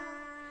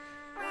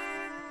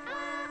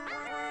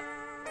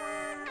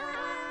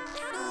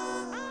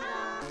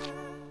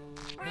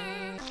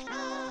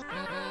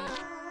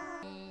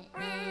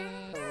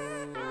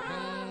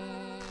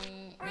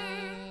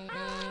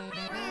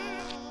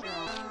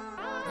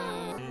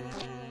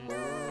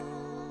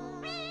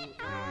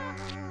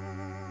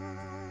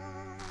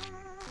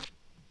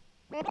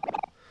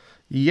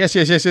 Yes.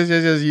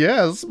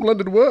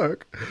 Splendid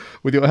work.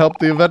 With your help,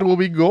 the event will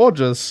be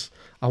gorgeous.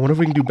 I wonder if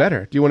we can do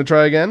better. Do you want to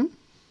try again?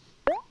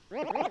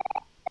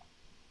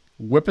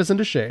 Whip us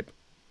into shape.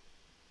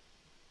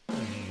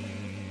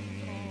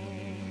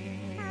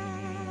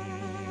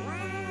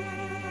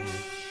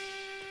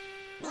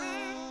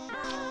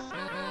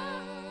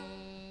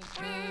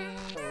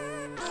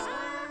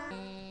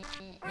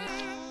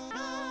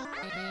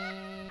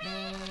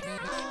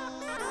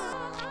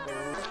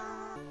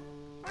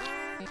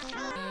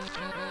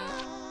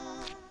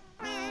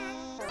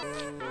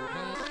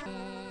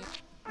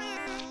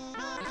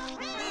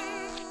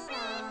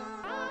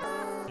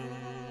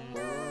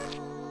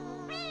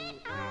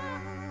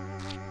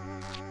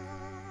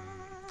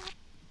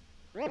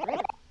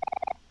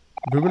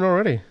 Moving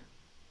already.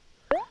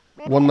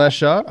 One last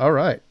shot. All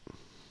right.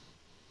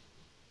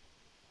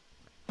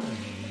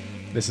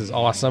 This is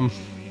awesome.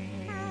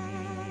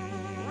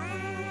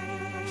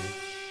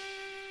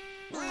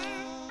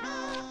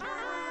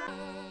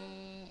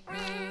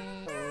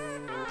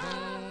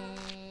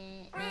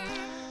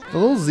 The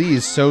little Z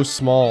is so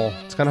small.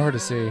 It's kind of hard to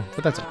see,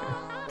 but that's okay.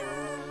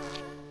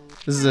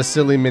 This is a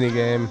silly mini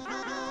game.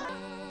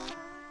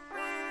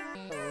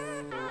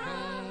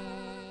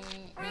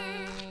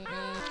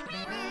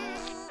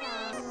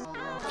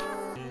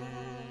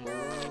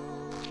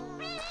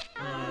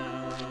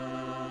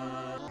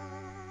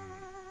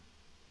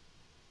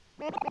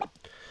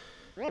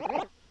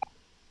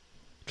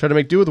 Try to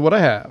make do with what I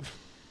have.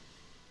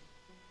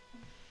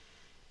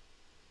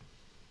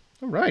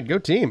 All right, go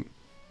team.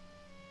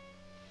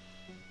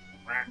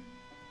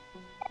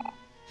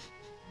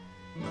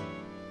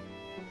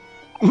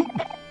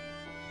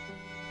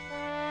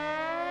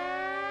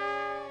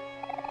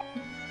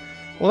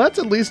 Well, that's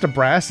at least a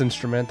brass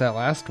instrument, that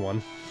last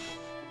one.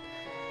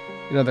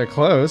 You know, they're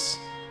close.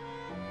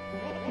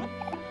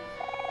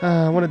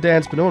 I want to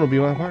dance, but no one will be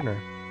my partner.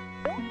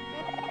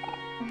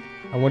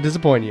 I won't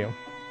disappoint you.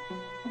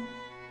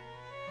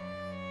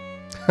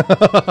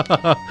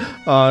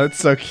 Oh, it's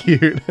so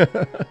cute. They're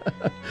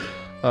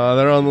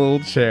on the little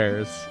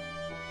chairs.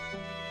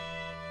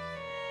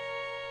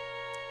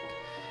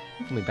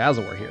 If only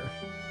Basil were here.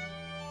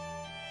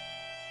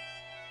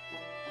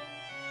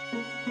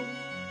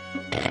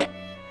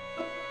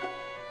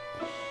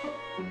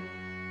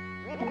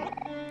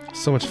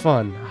 So much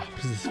fun. Oh,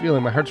 what is this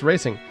feeling? My heart's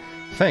racing.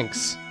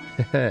 Thanks.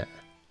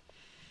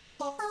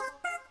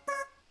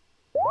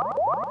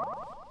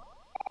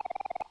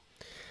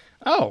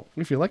 Oh,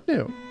 we feel like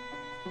new.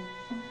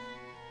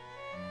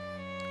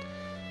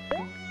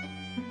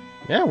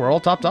 Yeah, we're all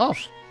topped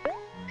off.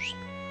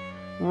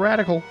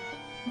 Radical.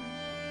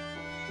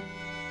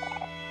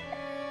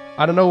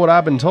 I don't know what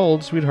I've been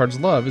told. Sweetheart's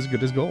love is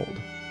good as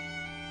gold.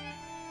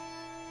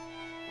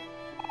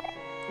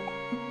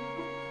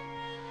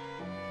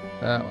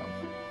 Ah, well.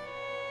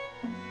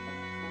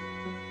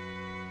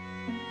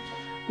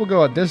 We'll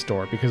go out this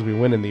door because we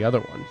win in the other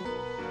one.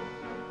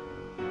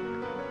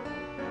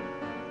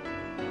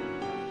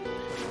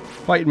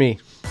 Fight me.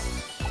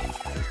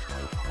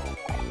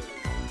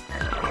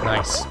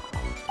 Nice.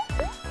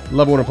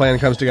 Love when a plan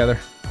comes together.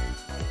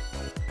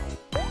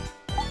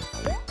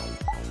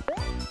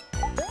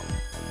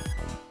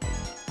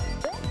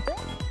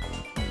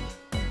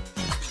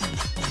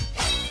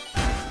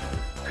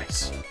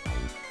 Nice.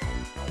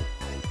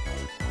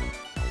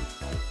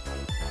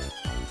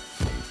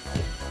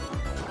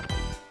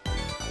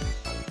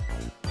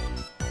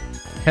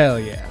 Hell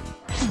yeah.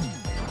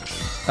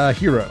 A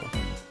hero.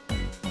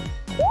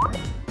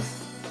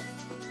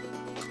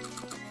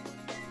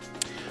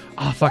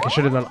 Oh, fuck, I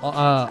should have done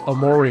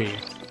Omori.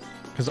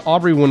 Because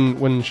Aubrey,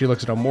 when she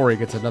looks at Omori,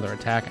 gets another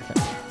attack, I think.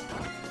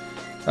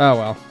 Oh,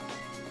 well.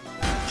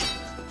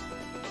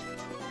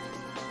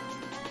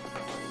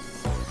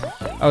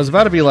 I was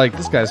about to be like,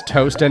 this guy's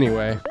toast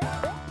anyway.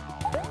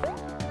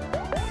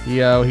 He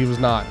was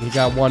not. He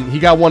got one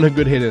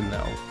good hit in,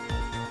 though.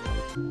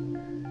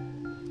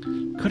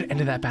 Could have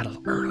ended that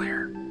battle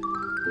earlier.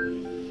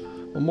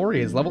 Omori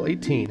is level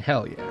 18.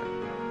 Hell yeah.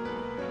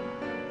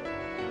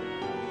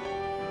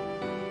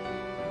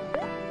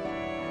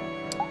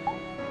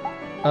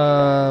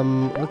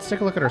 Let's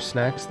take a look at our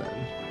snacks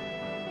then.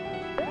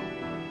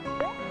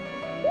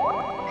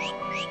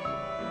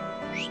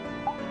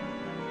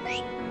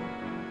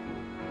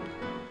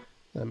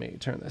 Let me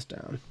turn this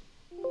down.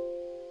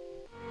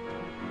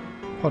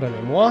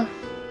 Pardonnez-moi.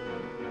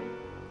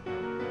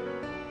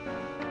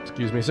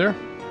 Excuse me, sir.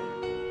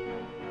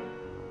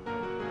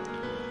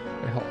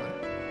 Wait, hold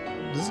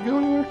on. Does this go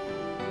anywhere?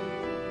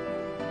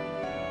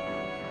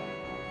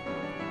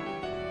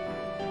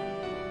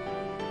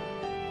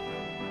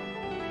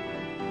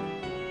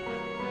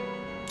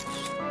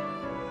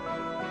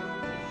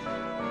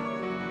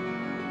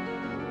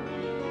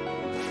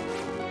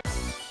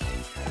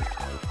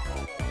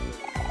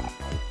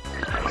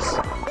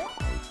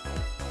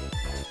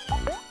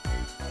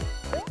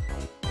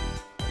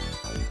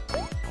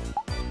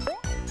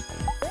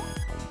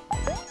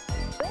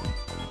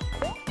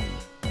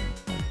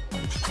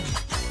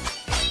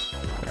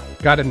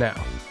 Got it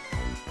now.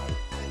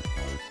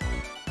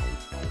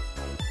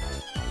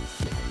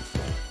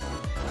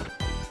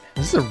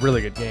 This is a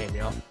really good game,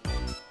 y'all.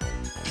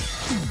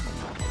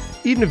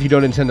 Even if you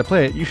don't intend to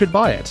play it, you should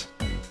buy it.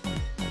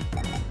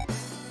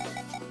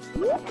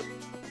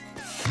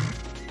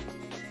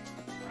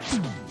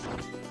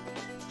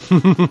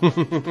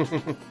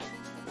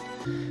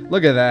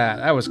 Look at that.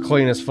 That was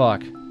clean as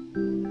fuck.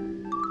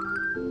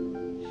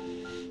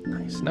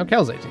 Nice. Now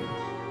Kel's 18.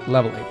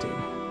 Level 18.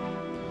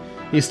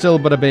 He's still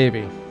but a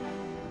baby.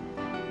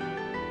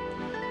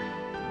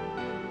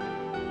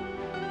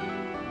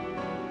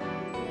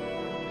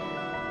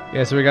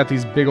 Yeah, so we got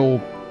these big old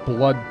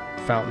blood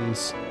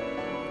fountains.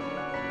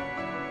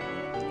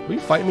 Will you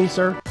fight me,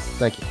 sir?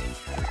 Thank you.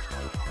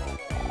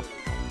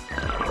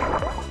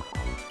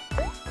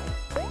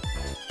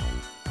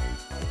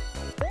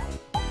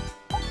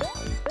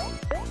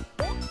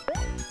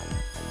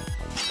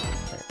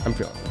 Okay, I'm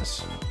feeling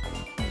this.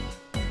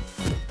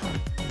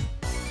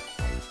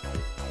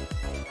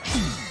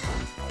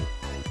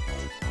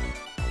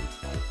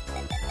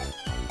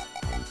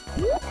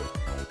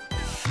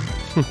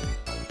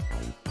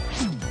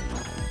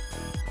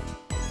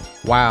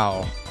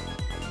 Wow.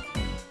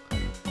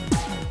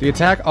 The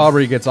attack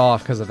Aubrey gets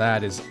off because of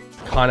that is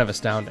kind of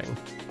astounding.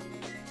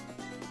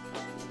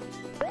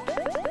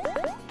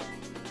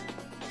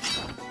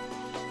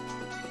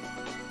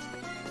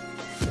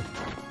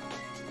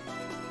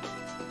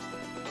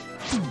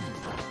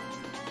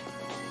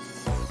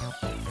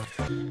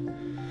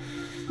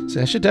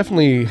 So I should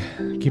definitely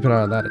keep an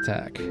eye on that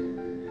attack.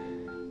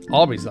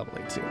 Aubrey's level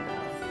 18.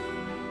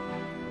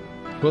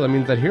 Cool, that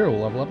means that hero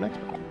will level up next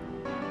month.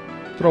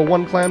 Throw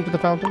one clam to the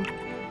fountain.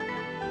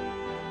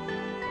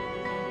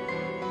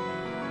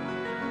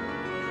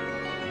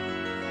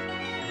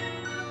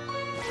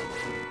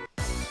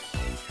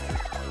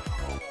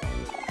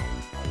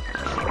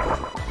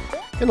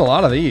 Getting a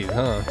lot of these,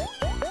 huh?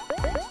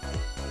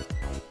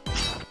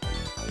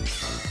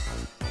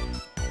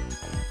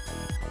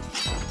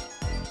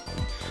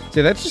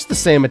 See, that's just the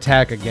same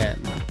attack again.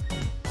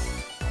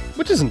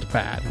 Which isn't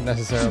bad,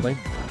 necessarily.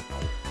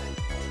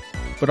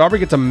 But Aubrey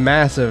gets a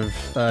massive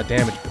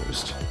damage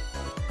boost.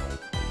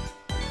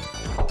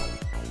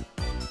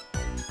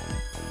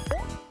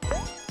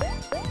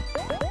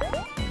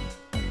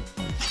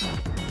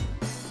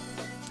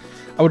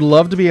 I would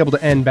love to be able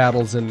to end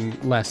battles in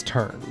less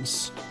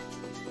turns.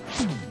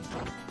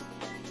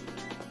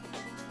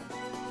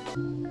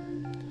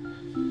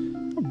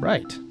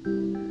 Alright.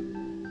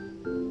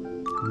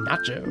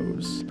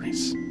 Nachos.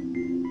 Nice.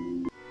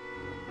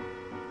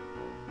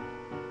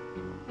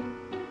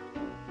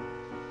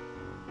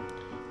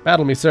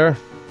 Battle me, sir.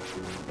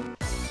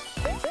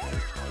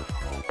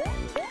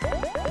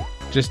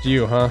 Just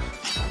you, huh?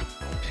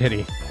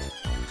 Pity.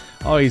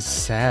 Oh, he's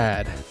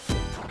sad.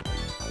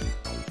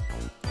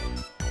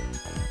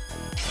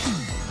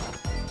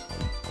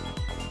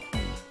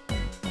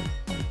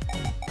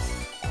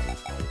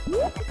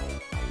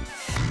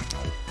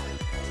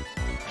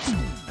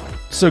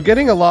 So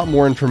getting a lot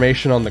more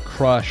information on the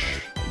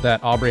crush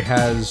that Aubrey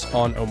has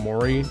on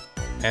Omori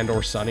and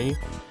or Sunny.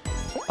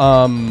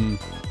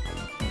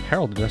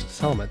 Herald Justice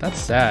Helmet. That's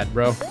sad,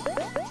 bro.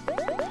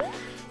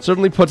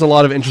 Certainly puts a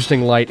lot of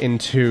interesting light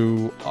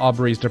into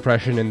Aubrey's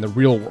depression in the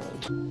real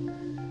world.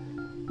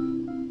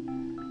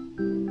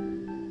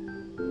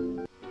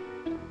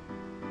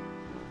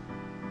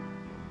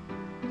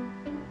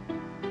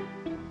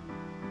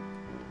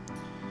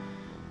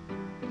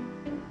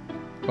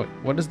 Wait,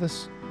 what is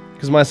this?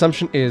 Because my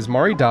assumption is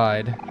Mari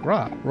died.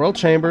 Rah. Royal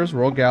Chambers,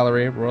 Royal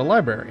Gallery, Royal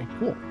Library.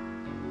 Cool.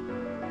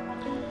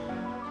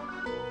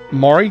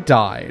 Mari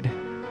died.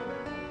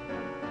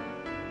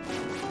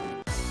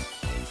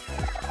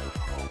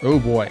 Oh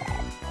boy.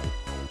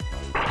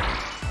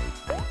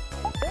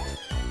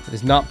 It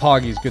is not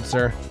Poggy's, good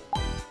sir.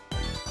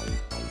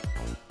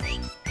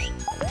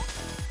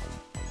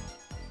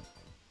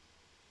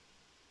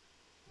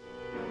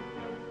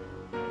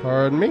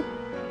 Pardon me?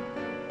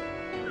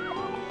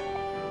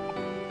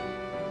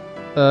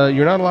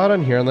 You're not allowed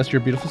in here unless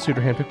you're a beautiful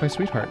suitor handpicked by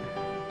Sweetheart.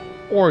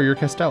 Or you're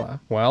Castella.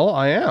 Well,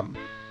 I am.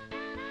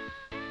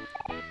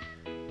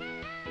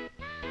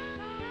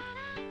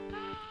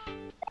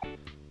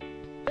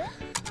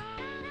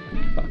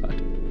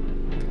 God.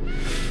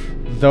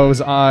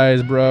 Those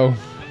eyes, bro.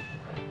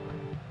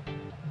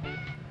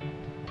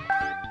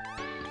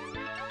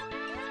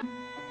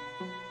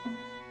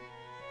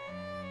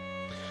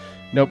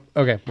 Nope.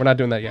 Okay, we're not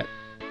doing that yet.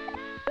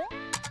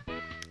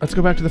 Let's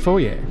go back to the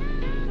foyer.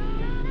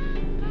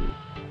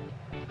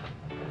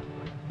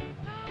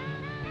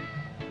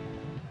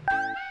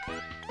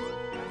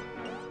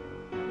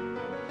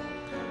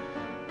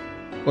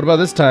 What about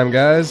this time,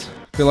 guys?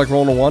 Feel like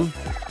rolling a 1?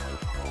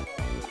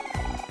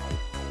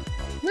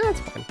 Yeah, that's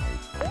fine.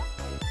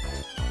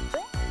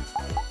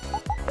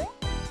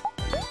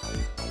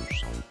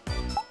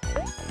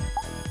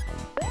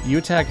 You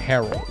attack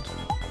Harold.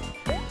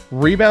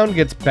 Rebound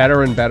gets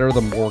better and better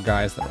the more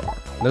guys there are.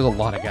 There's a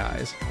lot of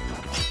guys.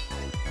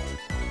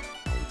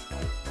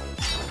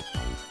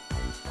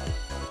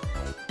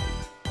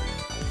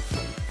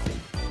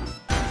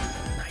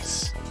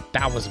 Nice.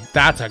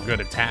 That's a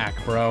good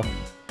attack, bro.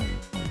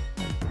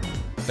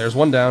 There's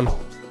one down.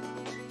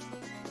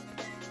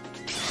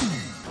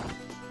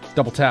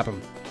 Double tap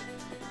him.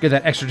 Get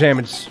that extra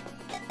damage.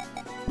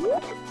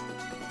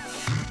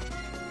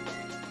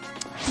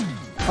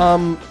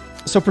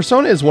 So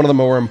Persona is one of the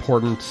more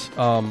important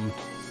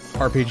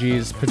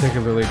RPGs,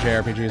 particularly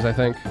JRPGs, I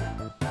think.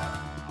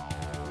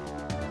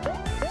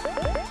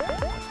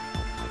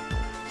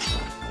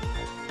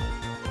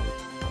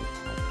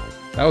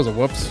 That was a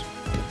whoops.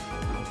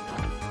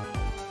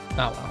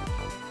 Oh well.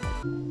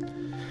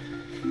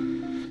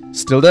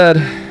 Still dead.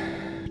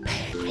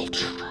 Painful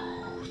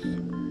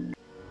truth.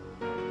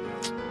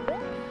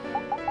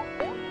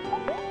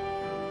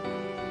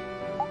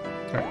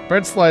 Alright,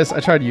 bread slice.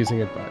 I tried using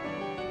it, but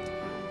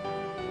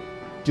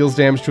deals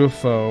damage to a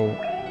foe.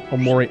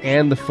 Omori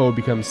and the foe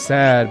become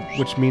sad,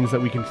 which means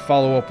that we can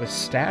follow up with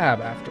stab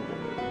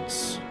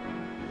afterwards.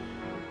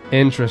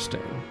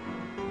 Interesting.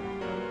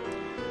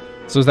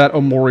 So is that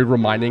Omori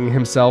reminding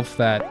himself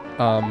that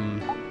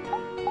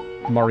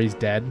Mari's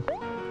dead?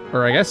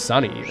 Or I guess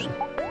Sunny even.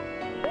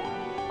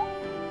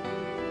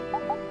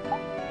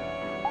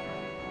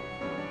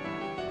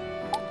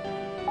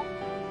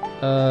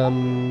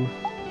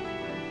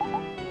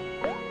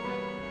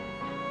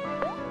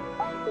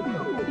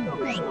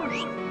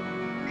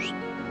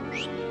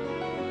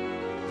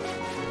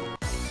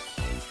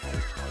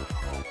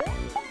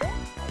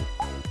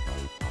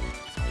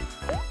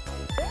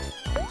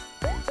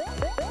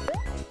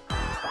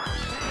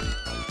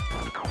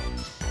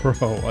 Bro,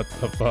 what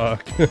the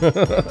fuck?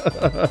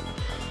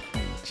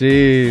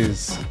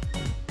 Jeez.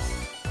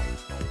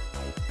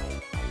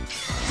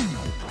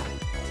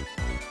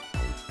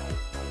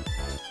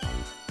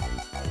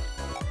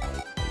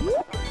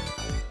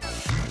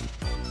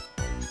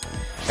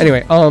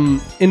 Anyway,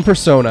 in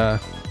Persona,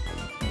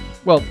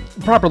 well,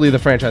 properly the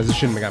franchise is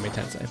Shin Megami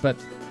Tensei, but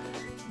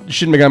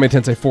Shin Megami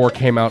Tensei 4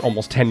 came out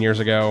almost 10 years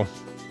ago.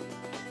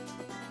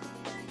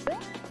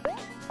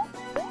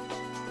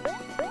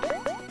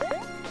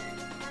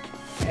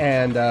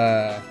 And,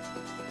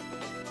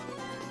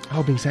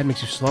 oh, being sad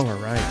makes you slower,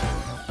 right?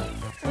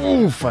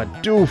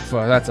 Oofa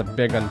doofa, that's a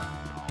big one.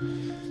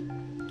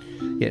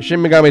 Yeah, Shin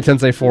Megami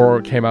Tensei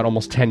 4 came out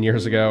almost 10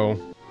 years ago.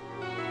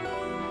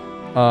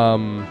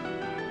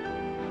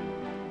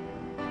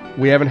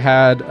 We haven't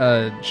had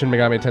a Shin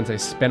Megami Tensei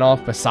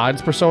spin-off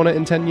besides Persona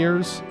in 10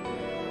 years.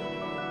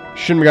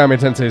 Shin Megami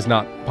Tensei is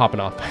not popping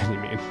off by any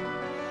means.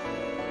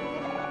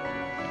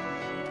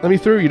 Let me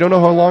through. You don't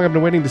know how long I've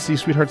been waiting to see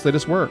Sweetheart's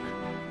latest work.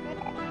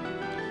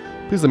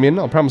 Please let me in.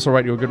 I'll promise I'll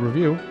write you a good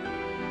review.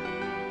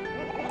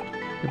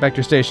 Get back to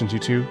your stations, you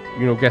two.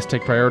 You know guests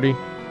take priority.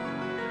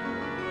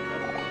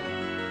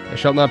 I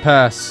shall not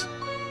pass.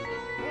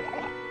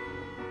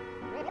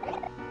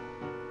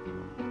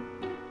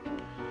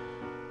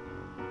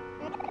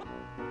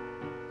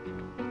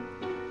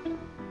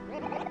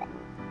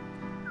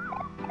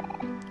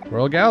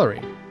 Royal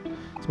Gallery.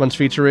 This month's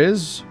feature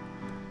is...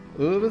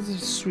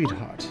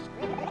 Sweetheart.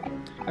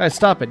 Guys,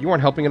 stop it. You weren't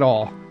helping at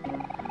all.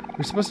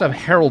 We're supposed to have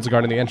heralds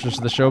guarding the entrance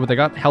to the show, but they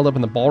got held up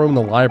in the ballroom in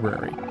the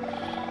library.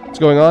 What's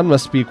going on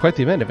must be quite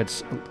the event if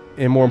it's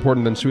more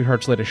important than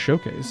Sweetheart's latest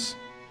showcase.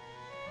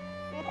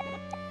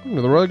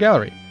 The Royal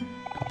Gallery.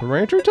 Copper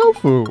Rancher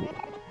Tofu.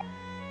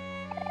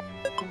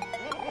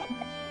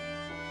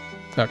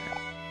 Okay.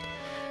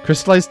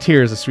 Crystallized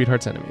tears of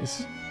Sweetheart's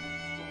enemies.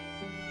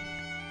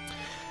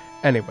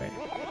 Anyway.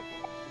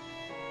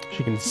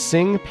 She can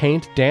sing,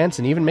 paint, dance,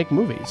 and even make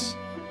movies.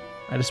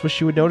 I just wish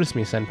she would notice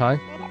me, Senpai.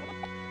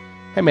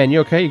 Hey man, you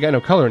okay? You got no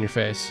color in your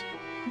face.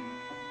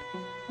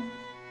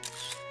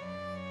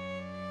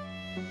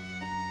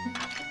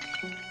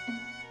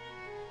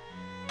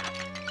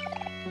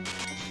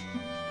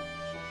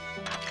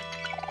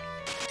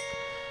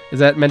 Is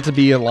that meant to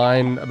be a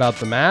line about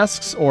the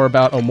masks or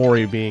about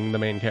Omori being the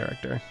main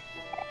character?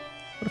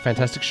 What a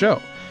fantastic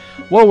show.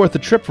 Well worth the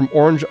trip from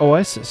Orange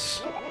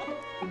Oasis.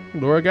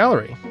 Laura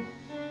Gallery.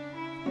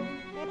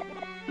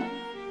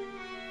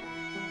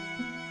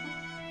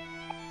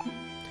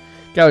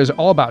 Galleries are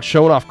all about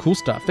showing off cool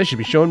stuff. They should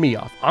be showing me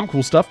off. I'm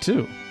cool stuff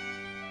too.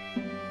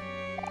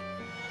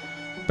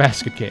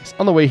 Basket case.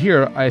 On the way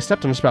here, I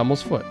stepped on a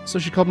Sproutmole's foot, so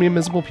she called me a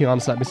miserable peon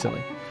and slapped me silly.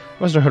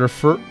 I must have hurt her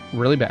foot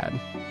really bad.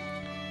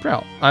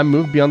 Proud. I'm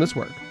moved beyond this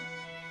work.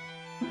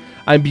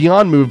 I'm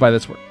beyond moved by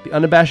this work. The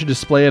unabashed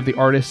display of the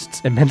artist's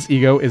immense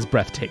ego is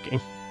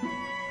breathtaking.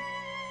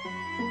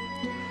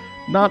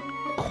 Not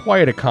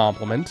quite a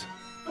compliment.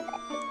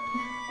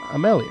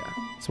 Amelia.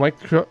 It's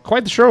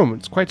quite the showroom.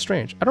 It's quite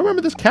strange. I don't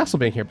remember this castle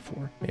being here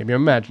before. Maybe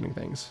I'm imagining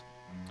things.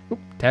 Oop,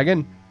 tag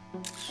in.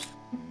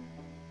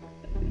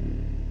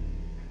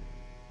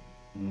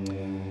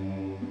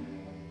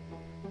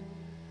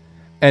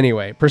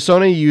 Anyway,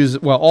 Persona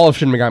uses... Well, all of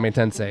Shin Megami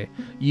Tensei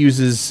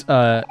uses...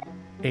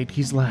 8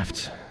 keys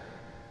left.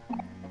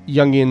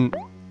 Youngin...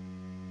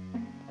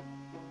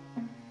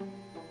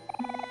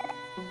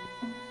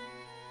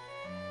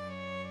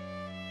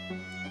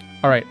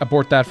 Alright,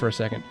 abort that for a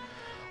second.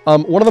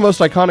 One of the most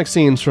iconic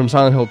scenes from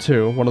Silent Hill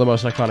 2, one of the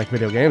most iconic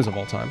video games of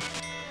all time,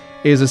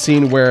 is a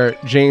scene where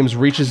James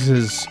reaches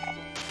his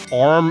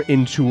arm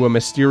into a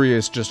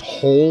mysterious just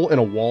hole in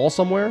a wall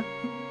somewhere.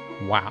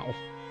 Wow.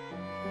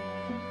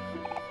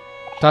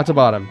 Top to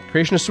bottom.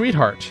 Creation of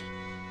Sweetheart.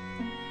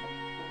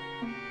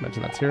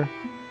 Imagine that's here.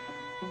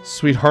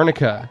 Sweet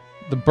Harnica.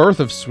 The birth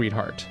of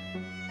Sweetheart.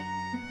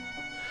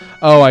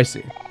 Oh, I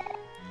see.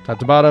 Top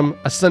to bottom.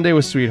 A Sunday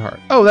with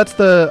Sweetheart. Oh, that's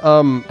the,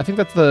 I think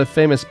that's the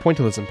famous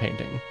pointillism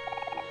painting.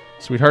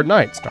 Sweetheart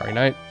Night. Starry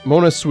Night.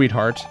 Mona's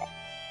Sweetheart.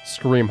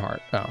 Scream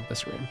Heart. Oh, the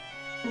Scream.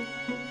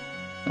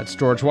 That's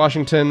George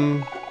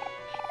Washington.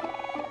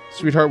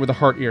 Sweetheart with a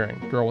heart earring.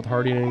 Girl with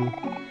heart earring.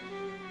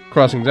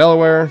 Crossing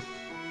Delaware.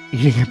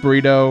 Eating a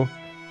burrito.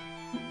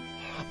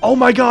 Oh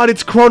my god,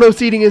 it's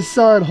Kronos eating his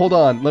son. Hold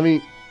on, let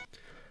me...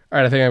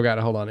 Alright, I think I've got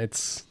it. Hold on,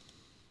 it's...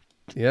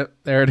 Yep,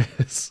 there it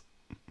is.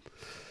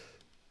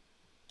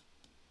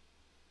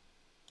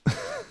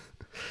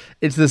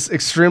 It's this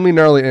extremely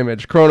gnarly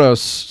image.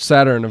 Kronos,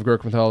 Saturn of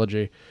Greek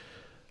mythology.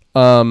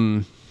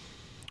 Well,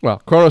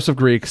 Kronos of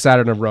Greek,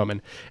 Saturn of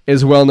Roman,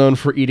 is well known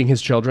for eating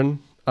his children.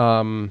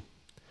 And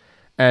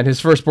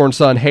his firstborn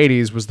son,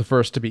 Hades, was the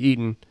first to be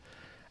eaten.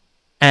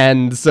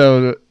 And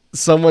so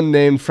someone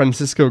named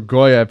Francisco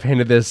Goya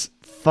painted this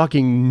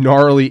fucking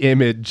gnarly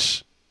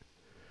image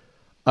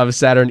of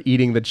Saturn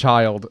eating the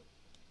child.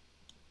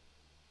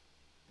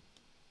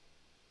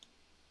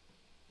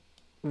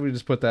 We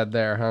just put that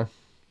there, huh?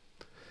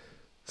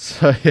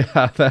 So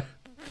yeah, that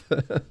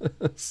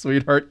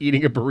Sweetheart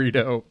eating a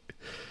burrito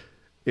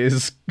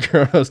is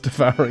Kronos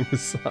devouring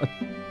his son.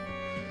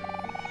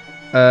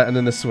 And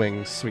then the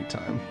swings, Sweet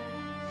Time.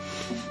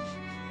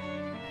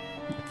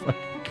 Oh my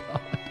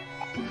god.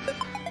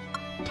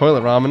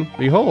 Toilet ramen.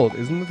 Behold,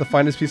 isn't it the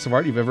finest piece of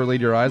art you've ever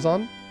laid your eyes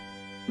on?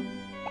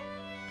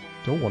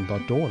 Doan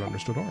thought Doan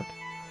understood art.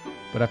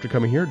 But after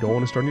coming here,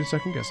 Doan is starting to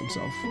second guess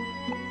himself.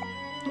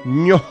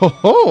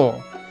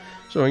 Yo-ho-ho!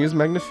 Showing his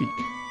magnifique.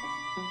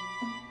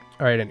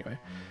 Alright, anyway.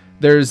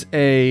 There's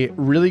a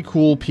really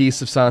cool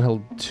piece of Silent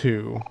Hill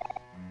 2.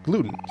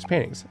 Gluten. His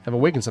paintings have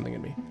awakened something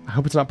in me. I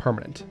hope it's not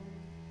permanent.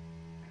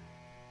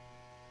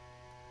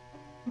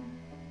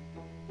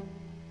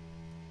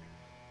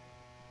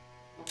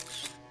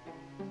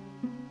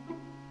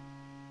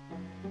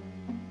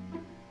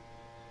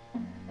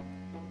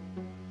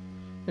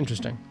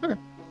 Interesting. Okay.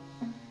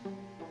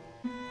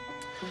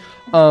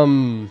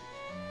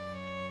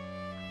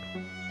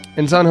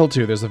 In Silent Hill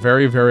 2, there's a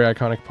very, very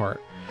iconic part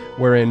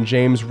wherein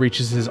James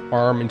reaches his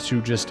arm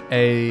into just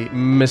a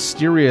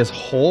mysterious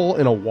hole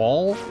in a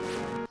wall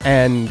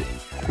and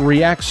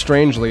reacts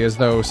strangely as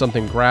though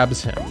something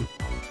grabs him.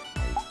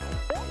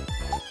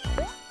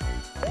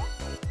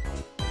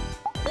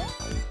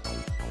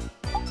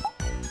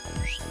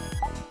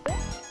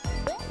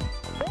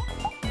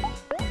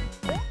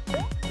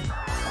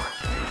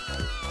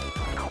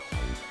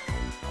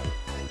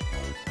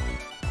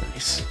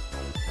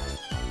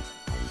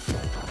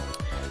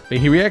 But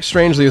he reacts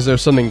strangely as though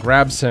something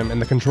grabs him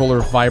and the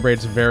controller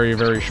vibrates very,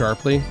 very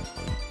sharply.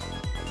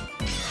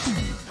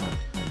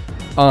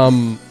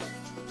 And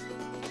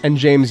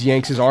James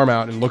yanks his arm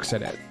out and looks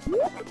at it.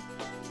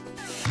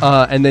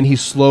 And then he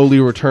slowly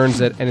returns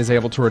it and is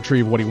able to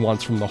retrieve what he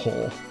wants from the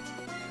hole.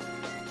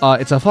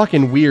 It's a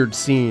fucking weird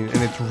scene,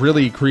 and it's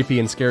really creepy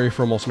and scary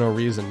for almost no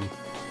reason.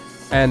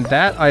 And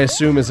that, I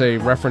assume, is a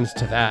reference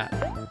to that.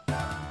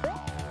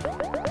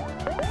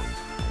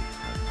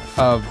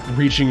 Of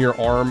reaching your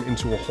arm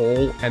into a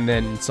hole and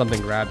then something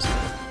grabs you.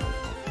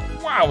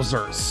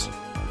 Wowzers!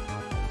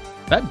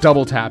 That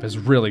double tap is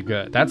really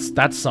good.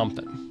 That's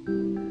something.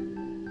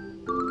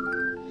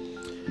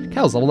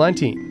 Cal's level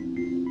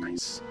 19.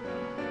 Nice.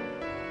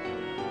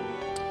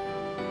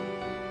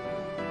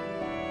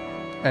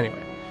 Anyway.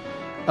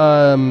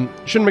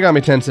 Shin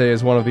Megami Tensei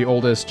is one of the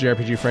oldest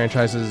JRPG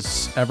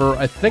franchises ever.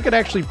 I think it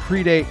actually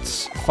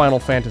predates Final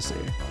Fantasy.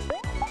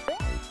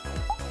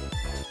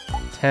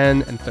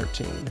 10 and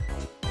 13.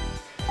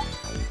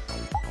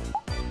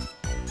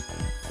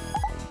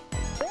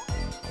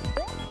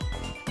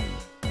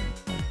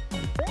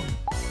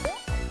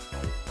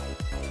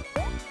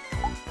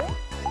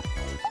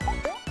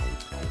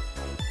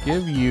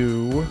 Give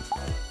you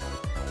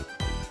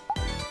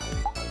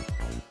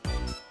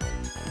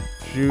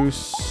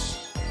juice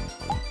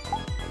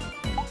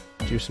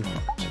and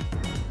heart.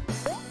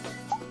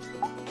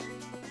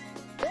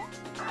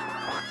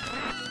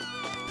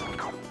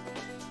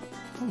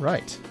 All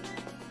right.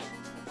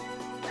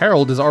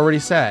 Harold is already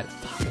sad.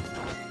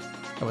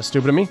 That was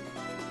stupid of me.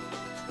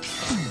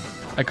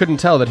 I couldn't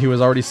tell that he was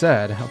already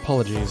sad.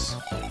 Apologies.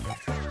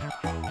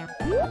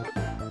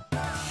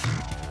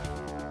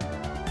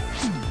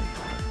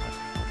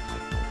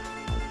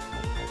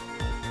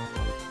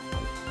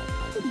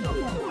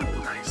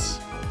 Nice.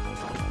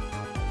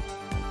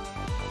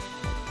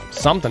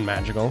 Something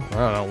magical. I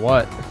don't know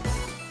what.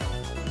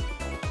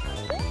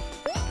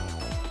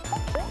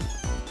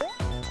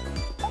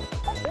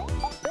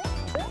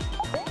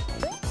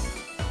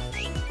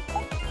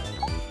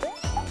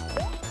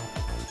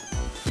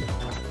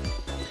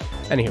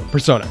 Anywho,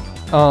 Persona.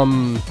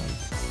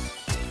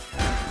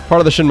 Part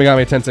of the Shin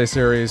Megami Tensei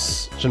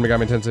series, Shin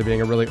Megami Tensei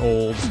being a really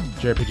old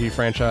JRPG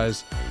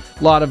franchise.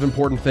 A lot of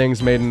important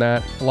things made in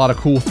that. A lot of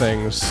cool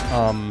things.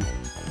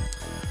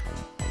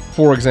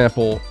 For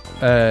example,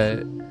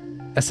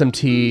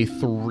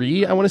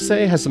 SMT3, I want to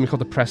say, has something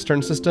called the press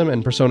turn system,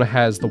 and Persona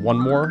has the one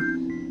more.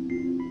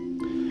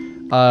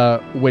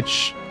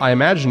 Which I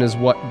imagine is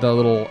what the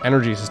little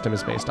energy system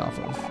is based off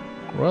of.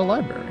 Royal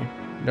Library.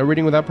 No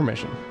reading without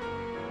permission.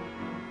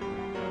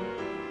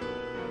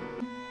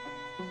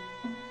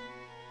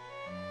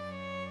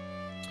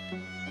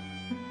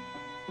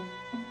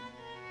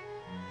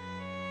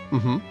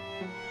 Mm-hmm.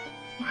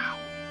 Wow.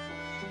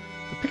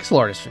 The pixel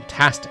art is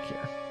fantastic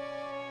here.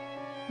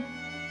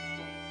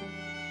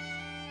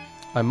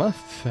 I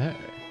must say.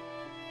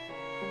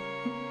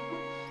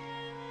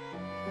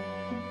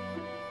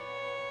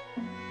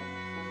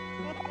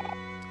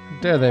 How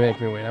dare they make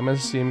me wait? I'm a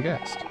esteemed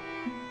guest.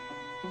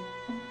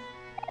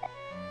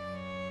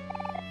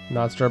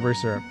 Not strawberry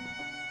syrup.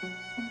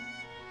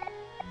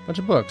 Bunch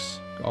of books,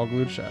 all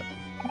glued shut.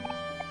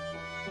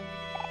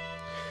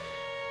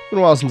 Been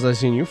a while since I've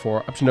seen you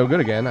four. Up to no good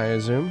again, I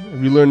assume.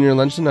 Have you learned your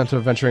lesson not to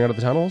venturing out of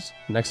the tunnels?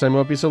 Next time you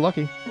won't be so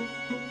lucky.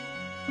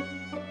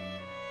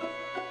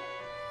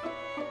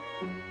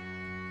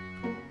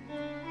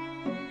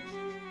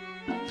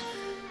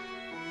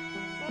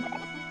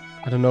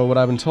 I don't know what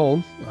I've been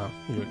told. Oh,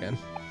 you again.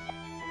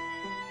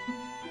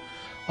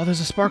 Oh, there's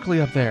a sparkly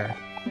up there.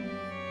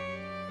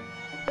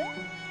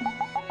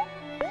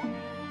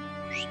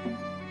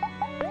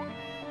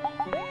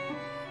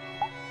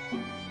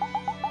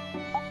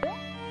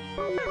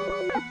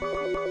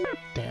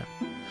 Damn.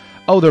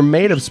 Oh, they're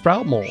made of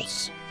sprout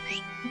moles.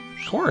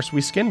 Of course,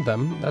 we skinned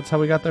them. That's how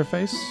we got their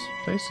faces.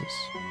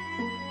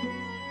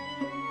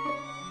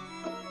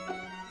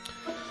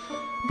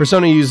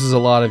 Persona uses a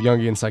lot of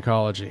Jungian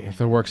psychology,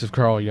 the works of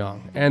Carl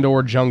Jung, and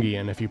or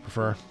Jungian if you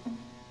prefer.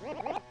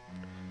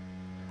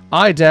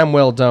 I damn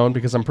well don't,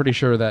 because I'm pretty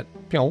sure that,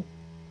 you know,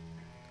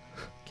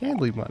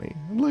 can't leave money.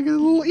 Look at the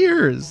little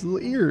ears,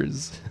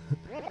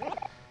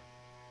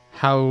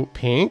 How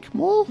pink,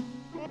 mole?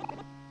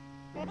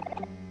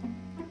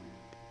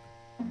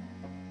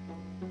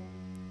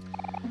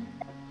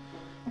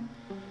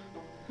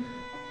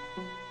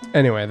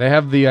 Anyway, they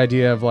have the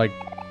idea of like,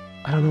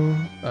 I don't know.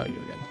 Oh, you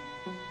again.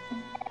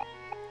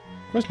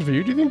 Question for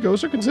you, do you think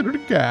ghosts are considered a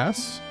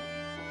gas?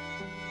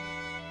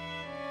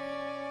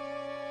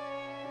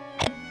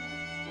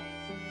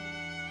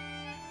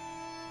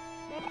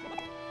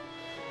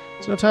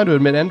 It's no time to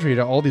admit entry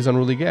to all these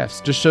unruly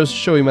guests. Just shows to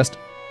show we mustn't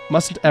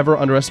ever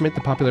underestimate the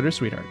popularity of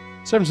Sweetheart.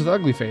 Servants with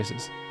ugly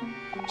faces.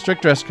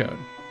 Strict dress code.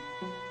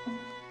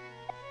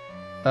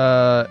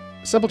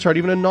 Simple chart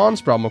even a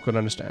non-Sprobmo could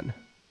understand.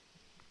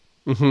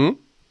 Mm-hmm.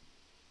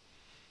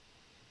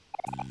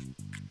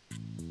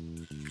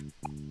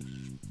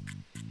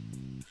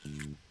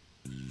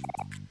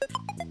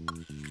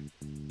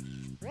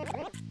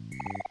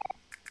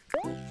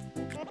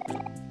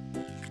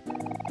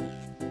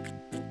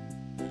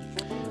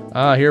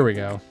 Ah, here we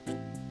go.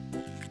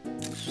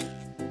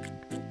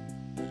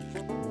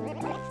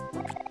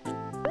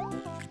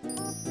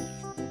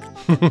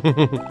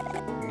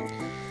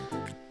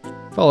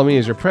 Follow me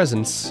as your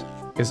presence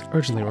is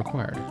urgently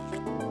required.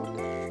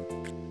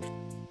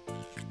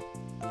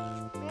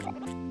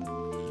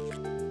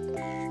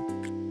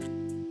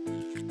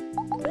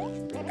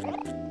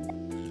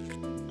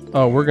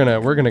 Oh, we're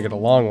gonna get a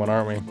long one,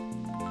 aren't we?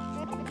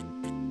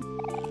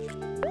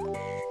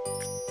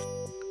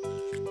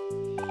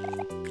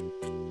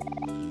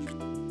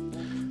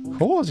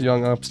 Cool, as a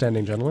young,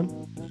 upstanding gentleman.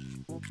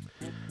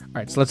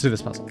 Alright, so let's do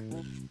this puzzle.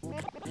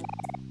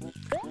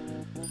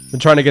 Been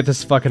trying to get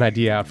this fucking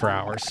idea out for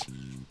hours.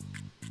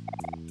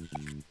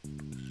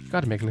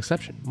 Gotta make an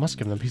exception. Must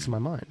give them a piece of my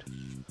mind.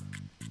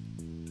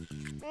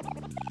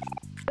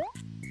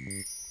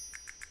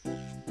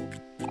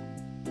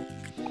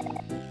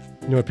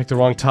 Knew I picked the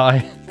wrong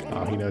tie.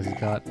 Oh, he knows he's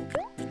got.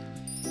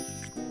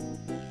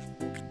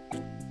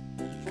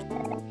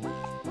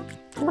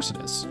 Of course it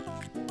is.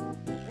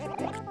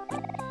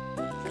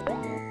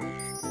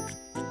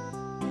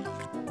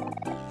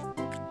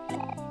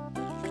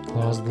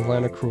 Laws of the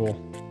land are cruel.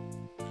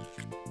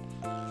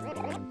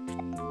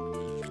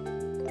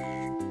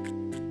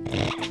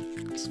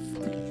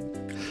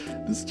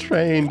 This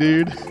train,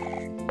 dude.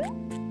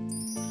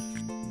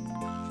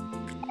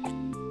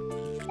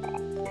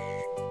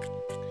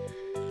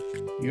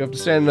 You have to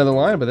stand another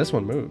line, but this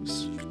one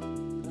moves. You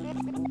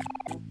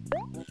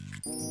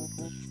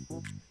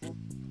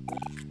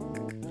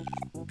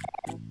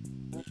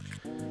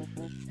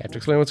have to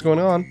explain what's going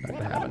on. Not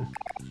gonna happen.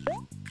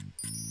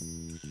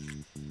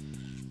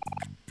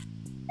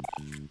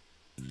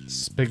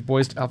 This is Big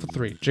Boys to Alpha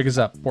 3. Jig is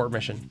up. Port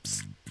mission.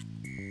 Psst.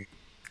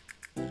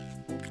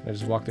 Can I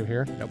just walk through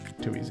here? Nope.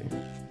 Too easy.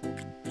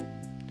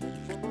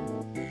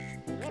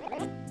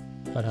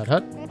 Hut, hut,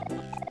 hut.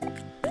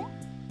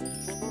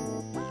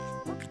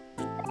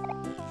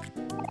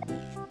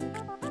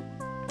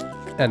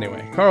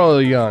 Anyway,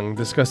 Carl Jung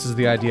discusses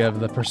the idea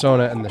of the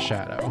persona and the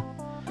shadow.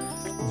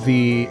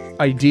 The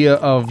idea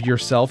of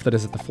yourself that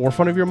is at the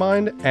forefront of your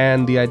mind,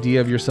 and the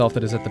idea of yourself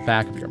that is at the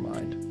back of your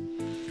mind.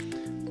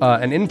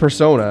 And in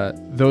Persona,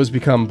 those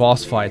become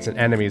boss fights and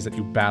enemies that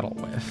you battle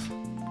with.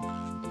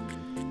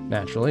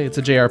 Naturally, it's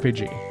a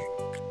JRPG.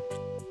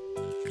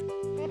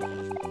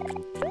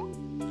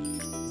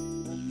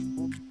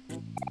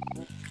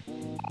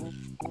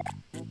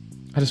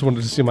 I just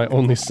wanted to see my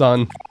only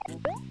son.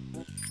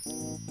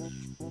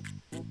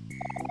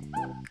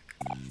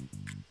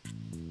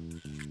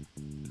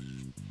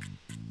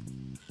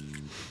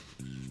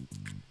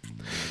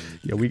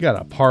 Yeah, we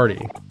got a party.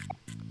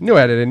 Knew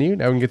I had it in you.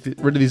 Now we can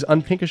get rid of these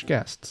unpinkish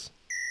guests.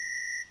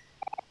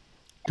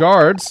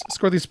 Guards,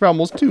 escort these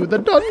Sproutmals to the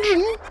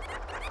dungeon.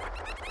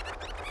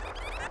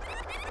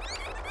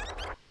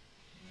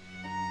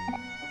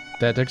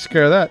 That takes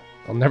care of that.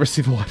 I'll never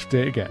see the light of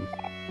day again.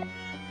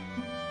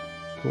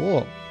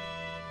 Cool.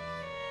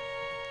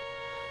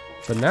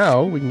 But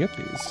now we can get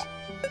these.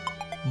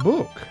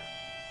 Book.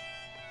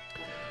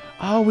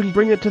 Oh, we can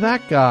bring it to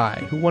that guy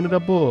who wanted a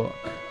book.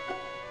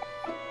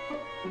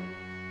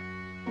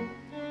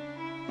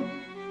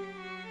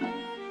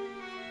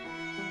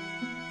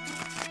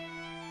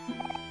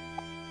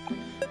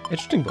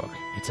 Interesting book.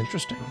 It's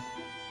interesting.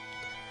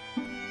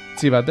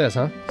 Let's see about this,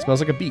 huh? Smells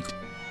like a beet.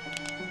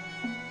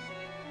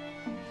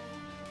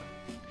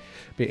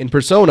 But in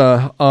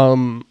Persona,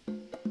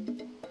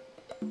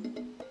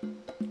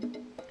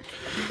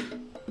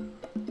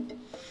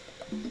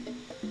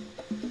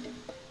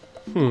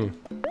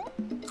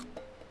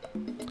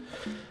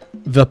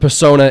 the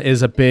persona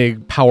is a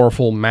big,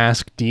 powerful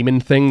mask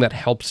demon thing that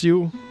helps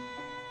you.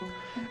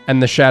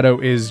 And the shadow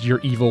is your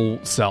evil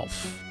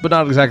self. But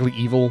not exactly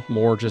evil,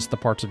 more just the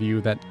parts of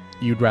you that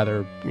you'd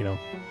rather, you know,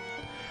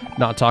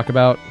 not talk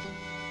about.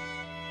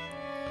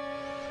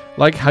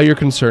 Like how you're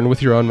concerned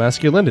with your own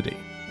masculinity,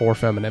 or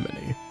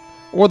femininity.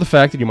 Or the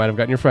fact that you might have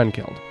gotten your friend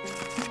killed.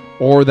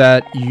 Or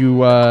that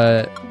you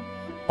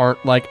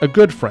aren't like a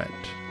good friend.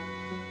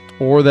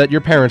 Or that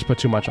your parents put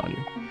too much on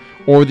you.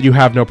 Or that you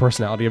have no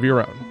personality of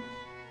your own.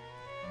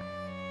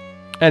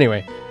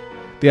 Anyway,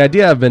 the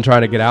idea I've been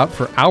trying to get out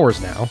for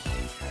hours now.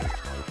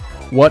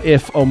 What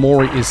if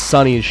Omori is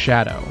Sunny's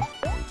shadow?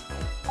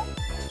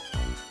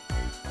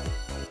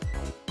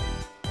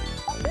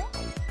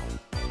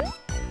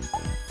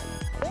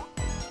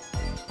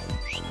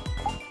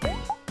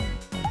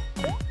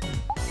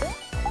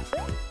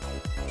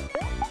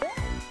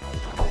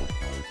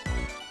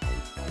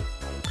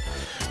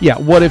 Yeah,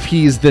 what if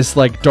he's this,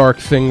 like, dark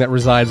thing that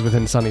resides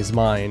within Sunny's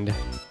mind?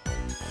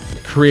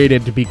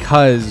 Created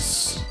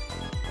because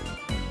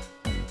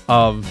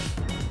of,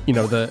 you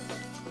know, the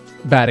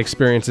bad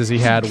experiences he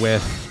had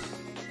with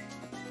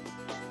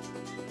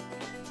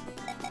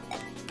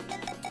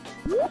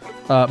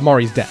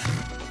Mari's death.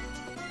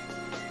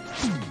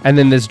 And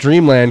then this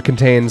dreamland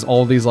contains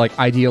all these, like,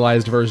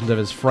 idealized versions of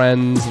his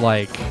friends,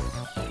 like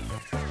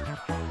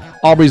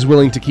Aubrey's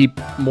willing to keep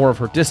more of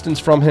her distance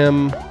from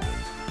him.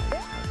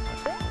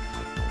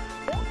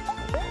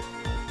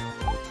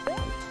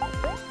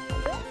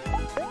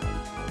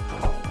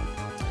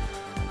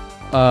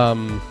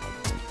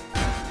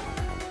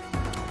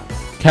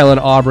 Kel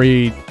and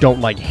Aubrey don't,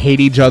 like, hate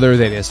each other.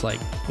 They just, like,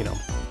 you know,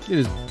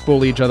 they just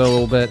bully each other a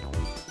little bit.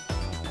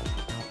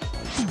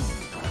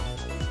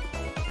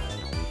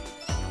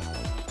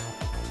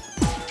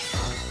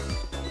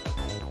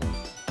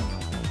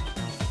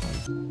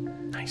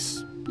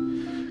 Nice.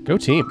 Go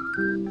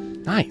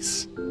team.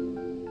 Nice.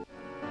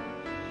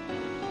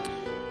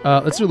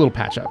 Let's do a little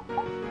patch up.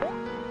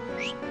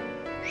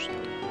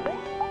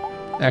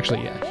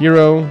 Actually, yeah.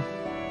 Hero.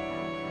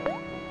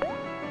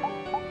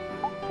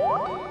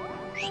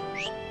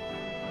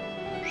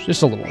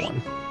 Just a little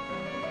one.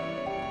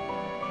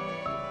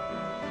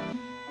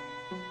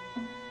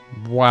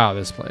 Wow,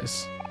 this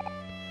place.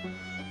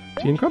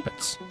 Tea and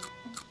crumpets.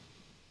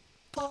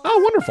 Oh,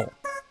 wonderful.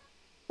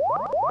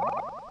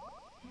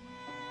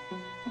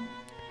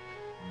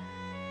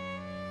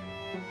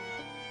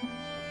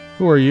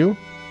 Who are you?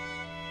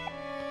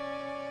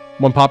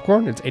 One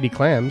popcorn? It's 80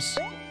 clams.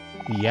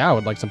 Yeah, I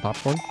would like some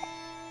popcorn.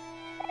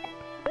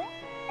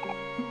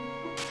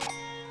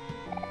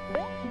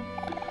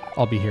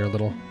 I'll be here a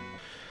little.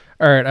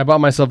 Alright, I bought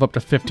myself up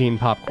to 15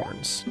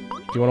 popcorns. Do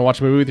you want to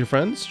watch a movie with your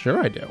friends? Sure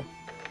I do.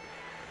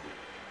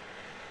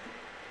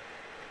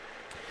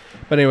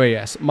 But anyway,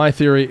 yes. My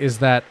theory is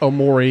that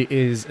Omori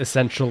is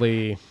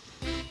essentially...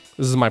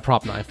 This is my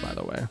prop knife, by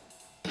the way.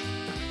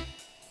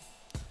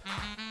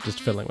 Just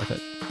fiddling with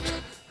it.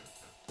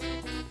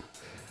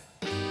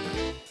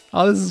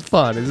 Oh, this is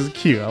fun. This is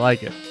cute. I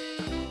like it.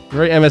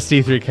 Very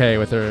MST3K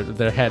with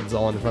their heads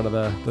all in front of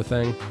the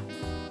thing.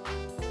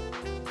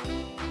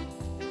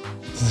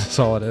 That's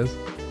all it is.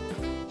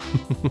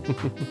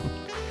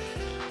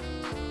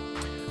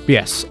 But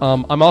yes,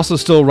 I'm also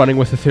still running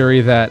with the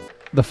theory that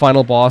the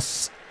final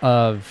boss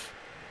of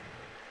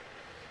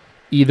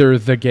either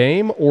the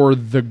game or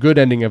the good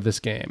ending of this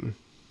game.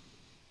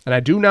 And I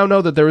do now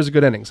know that there is a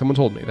good ending. Someone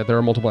told me that there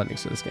are multiple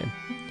endings to this game.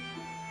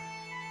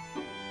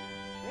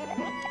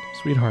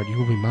 Sweetheart, you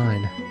will be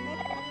mine.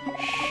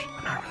 Shh,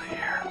 I'm not really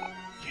here.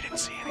 You didn't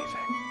see anything.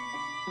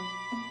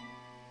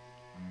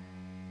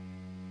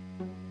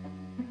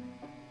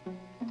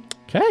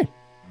 Okay.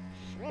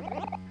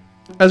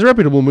 As a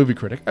reputable movie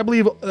critic, I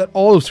believe that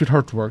all of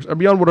Sweetheart's works are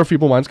beyond what our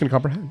feeble minds can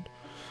comprehend.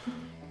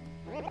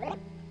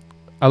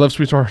 I love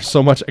Sweetheart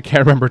so much I can't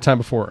remember a time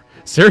before.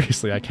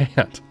 Seriously, I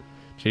can't.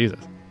 Jesus.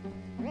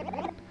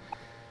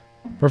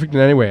 Perfect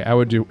in any way, I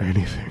would do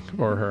anything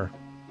for her.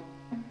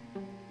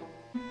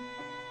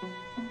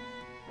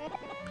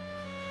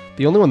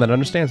 The only one that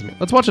understands me.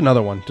 Let's watch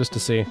another one, just to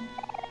see.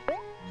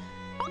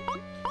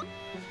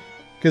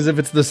 Because if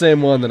it's the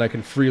same one, then I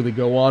can freely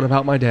go on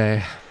about my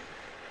day.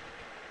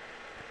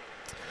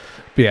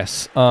 But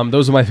yes,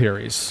 those are my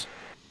theories.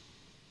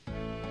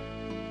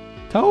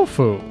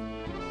 Tofu.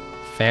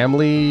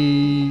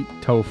 Family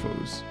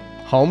tofus.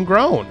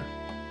 Homegrown.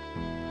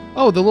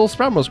 Oh, the little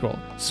Sproutmo scroll.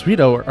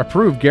 Sweeto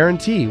approved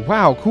guarantee.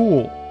 Wow,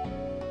 cool.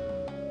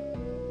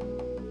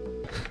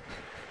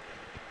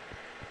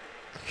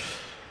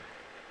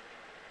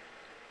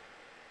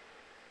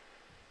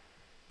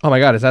 Oh my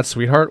god, is that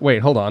Sweetheart? Wait,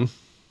 hold on.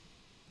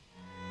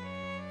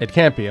 It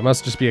can't be. It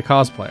must just be a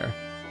cosplayer.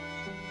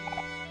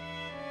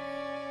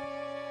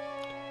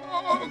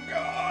 Oh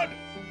god.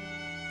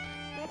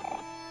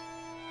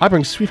 I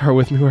bring Sweetheart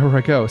with me wherever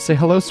I go. Say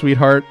hello,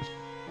 Sweetheart.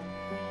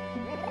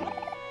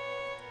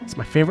 It's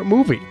my favorite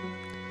movie.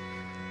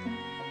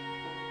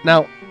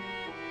 Now,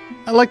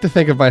 I like to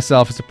think of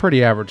myself as a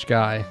pretty average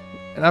guy.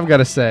 And I've got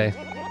to say,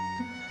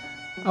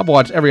 I've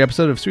watched every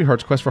episode of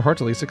Sweetheart's Quest for Hearts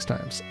at least 6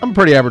 times. I'm a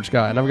pretty average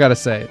guy, and I've got to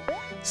say,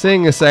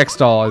 seeing a sex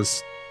doll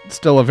is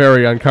still a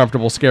very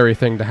uncomfortable, scary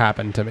thing to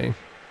happen to me.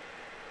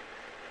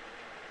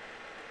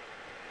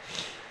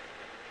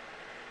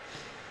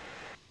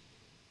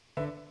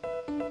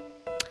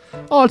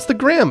 Oh, it's the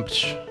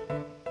Grinch!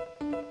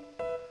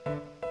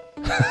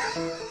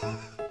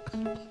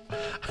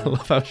 I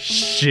love how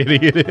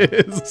shitty it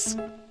is.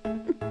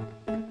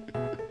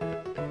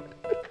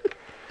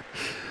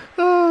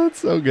 Oh, it's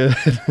so good.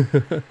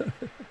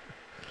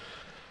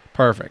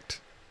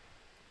 Perfect.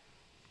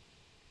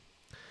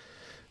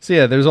 So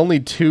yeah, there's only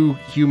 2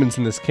 humans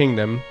in this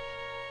kingdom.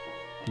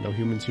 No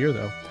humans here,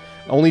 though.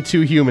 Only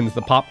 2 humans,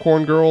 the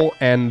popcorn girl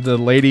and the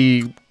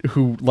lady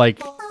who,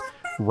 like,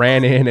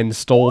 ran in and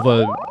stole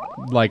the,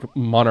 like,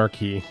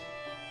 monarchy.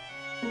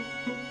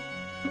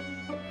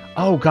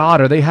 Oh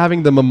god, are they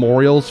having the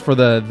memorials for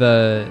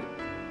the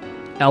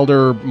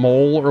Elder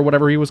Mole or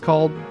whatever he was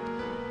called?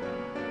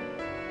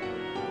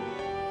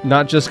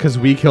 Not just because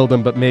we killed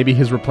him, but maybe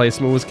his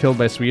replacement was killed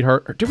by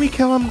Sweetheart. Or did we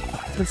kill him?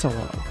 It's been so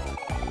long.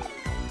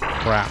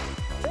 Crap.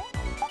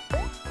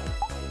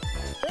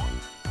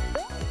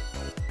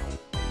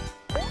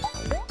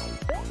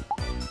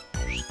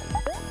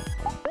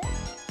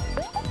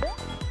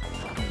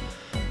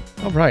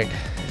 Alright.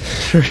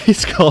 He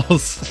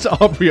calls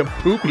Aubrey a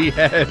poopy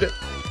head.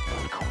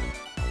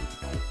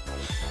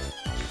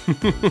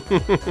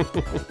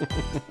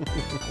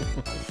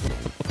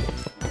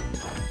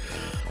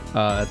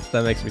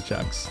 That makes me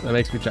chucks. That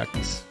makes me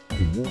chuckies.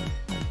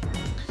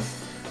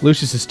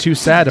 Lucius is too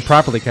sad to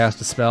properly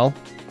cast a spell.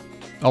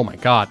 Oh my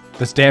god.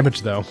 This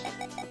damage, though.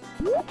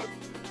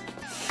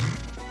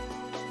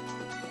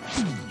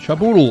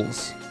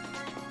 Shaboodles.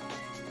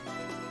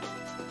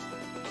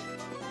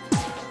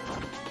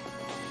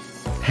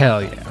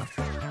 Hell yeah.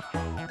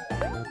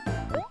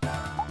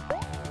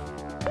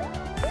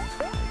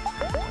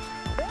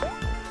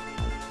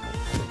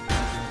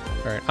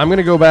 Alright, I'm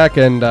gonna go back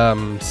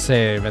and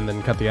save and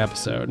then cut the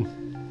episode.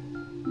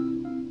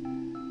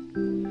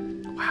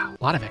 Wow,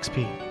 a lot of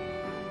XP.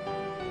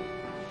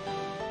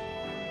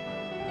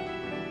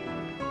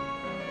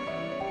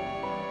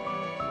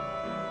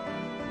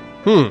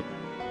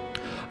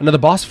 Another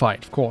boss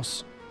fight, of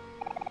course.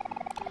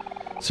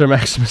 Sir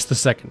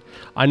Maximus II.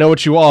 I know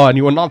what you are, and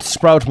you are not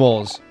sprout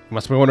moles. You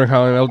must be wondering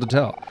how I'm able to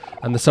tell.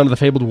 I'm the son of the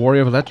fabled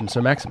warrior of legend,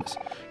 Sir Maximus.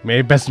 You may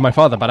have bested my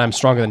father, but I'm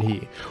stronger than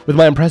he. With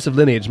my impressive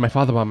lineage and my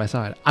father by my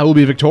side, I will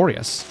be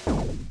victorious.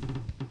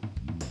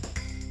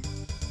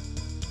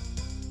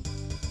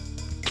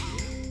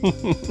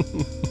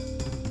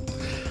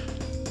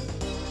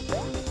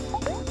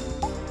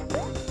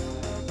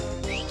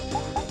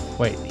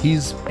 Wait,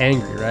 he's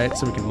angry, right?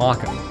 So we can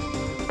mock him.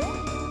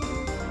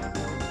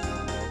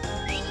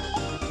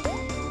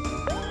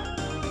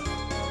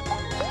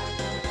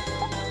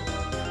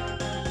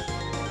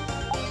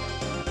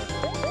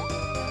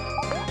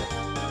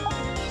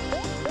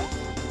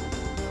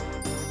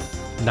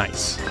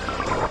 Nice.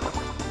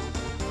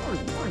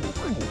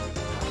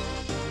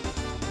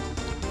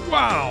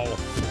 Wow.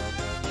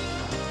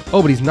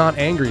 Oh, but he's not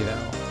angry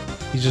though.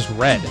 He's just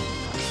red.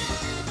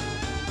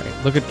 Right,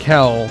 look at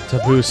Kel to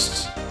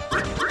boost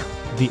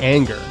the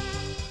anger,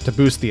 to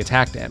boost the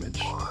attack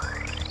damage.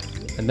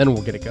 And then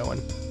we'll get it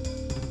going.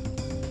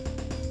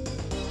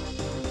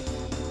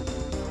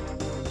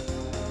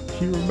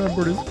 He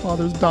remembered his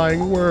father's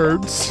dying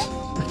words.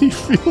 And he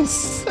feels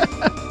sad.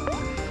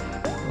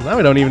 Well, now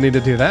we don't even need to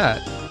do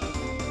that.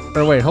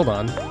 Or wait, hold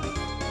on.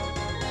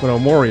 When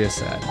Omori is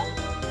sad.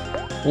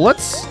 Well,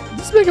 let's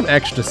make him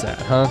extra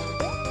sad, huh?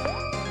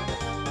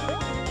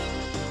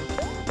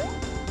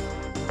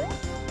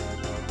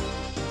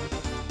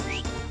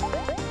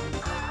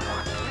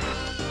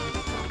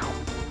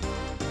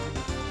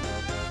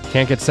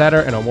 Can't get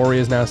sadder, and Omori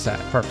is now sad.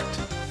 Perfect.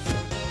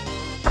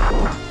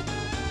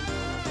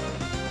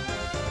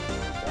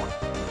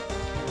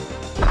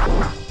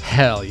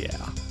 Hell yeah.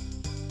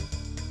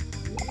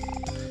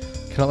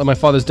 Cannot let my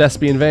father's death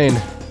be in vain.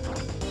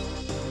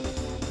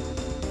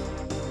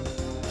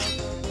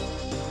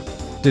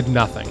 Did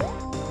nothing.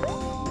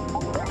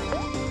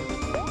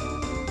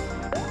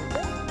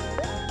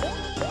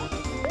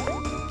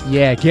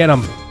 Yeah, get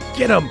him!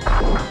 Get him!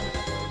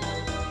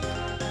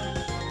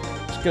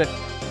 Just gonna...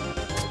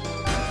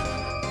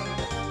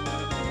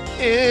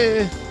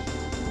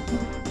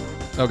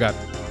 Oh god.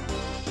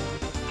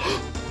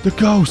 The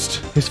ghost!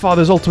 His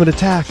father's ultimate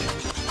attack!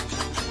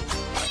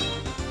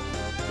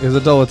 It was a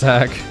dull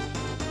attack.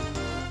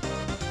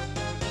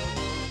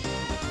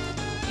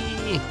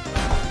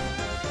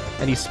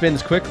 And he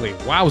spins quickly.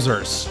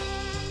 Wowzers!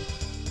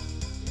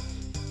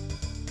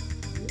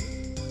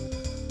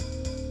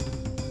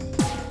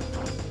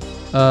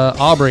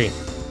 Aubrey.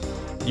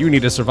 You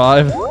need to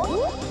survive.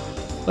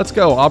 Let's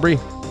go, Aubrey.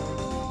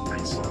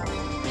 Nice.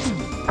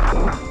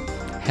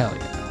 Hell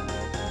yeah.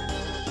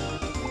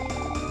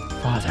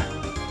 Father,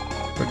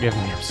 forgive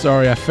me. I'm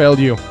sorry I failed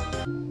you.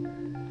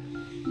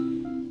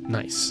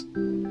 Nice.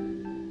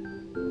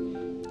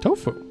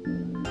 Tofu.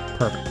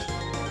 Perfect.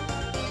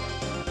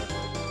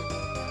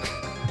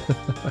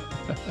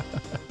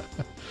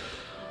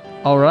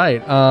 All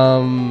right.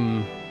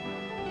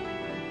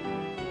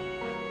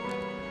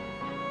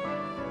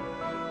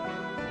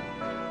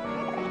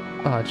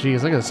 Oh,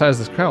 geez, look at the size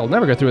of this crowd. We'll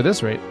never go through at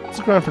this rate. Let's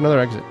look around for another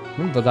exit.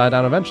 They'll die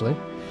down eventually.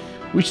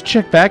 We should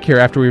check back here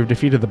after we've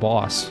defeated the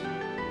boss.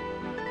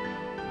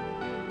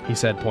 He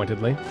said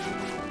pointedly.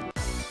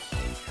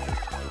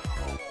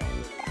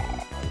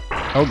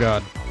 Oh,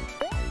 God.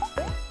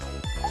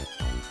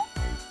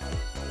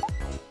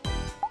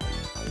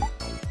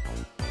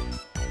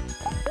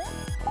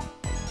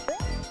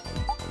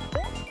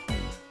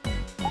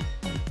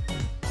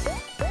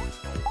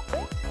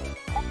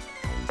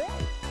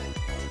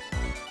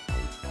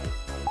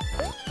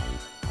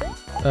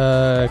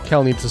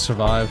 Kel needs to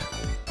survive.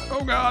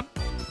 Oh god!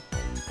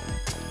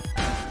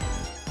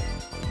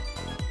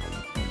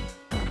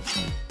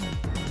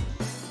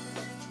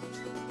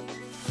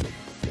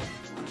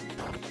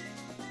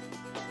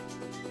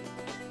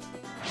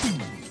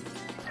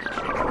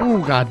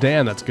 Oh god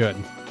damn, that's good.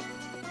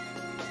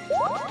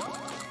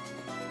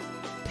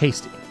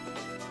 Tasty.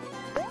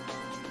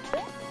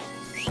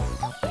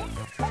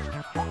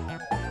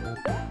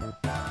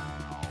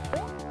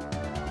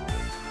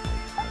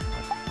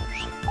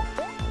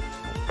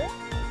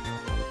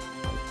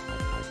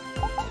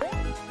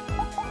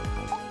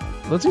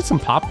 Let's eat some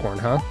popcorn,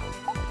 huh?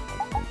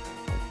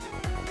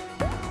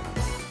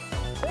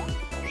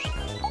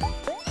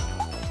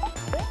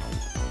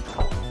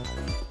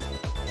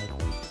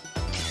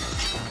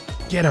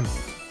 Get him!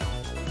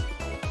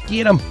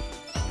 Get him!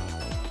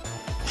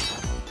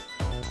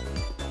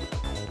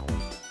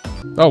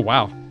 Oh,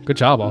 wow. Good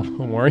job,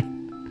 Omori.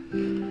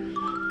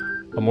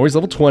 Omori's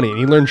level 20, and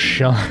he learned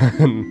Shun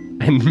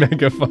and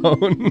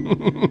Megaphone.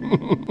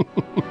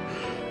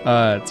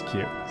 It's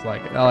cute. I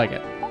like it. I like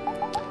it.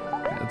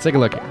 Let's take a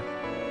look here.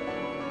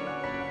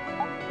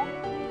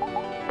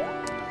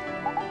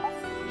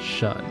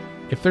 Shun.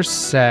 If they're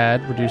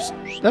sad, reduce...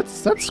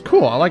 That's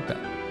cool. I like that.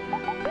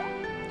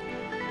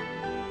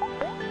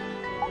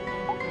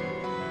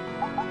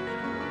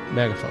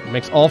 Megaphone.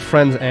 Makes all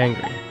friends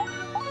angry.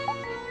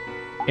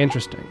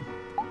 Interesting.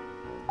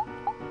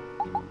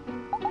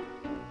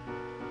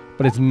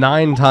 but it's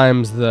 9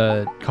 times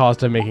the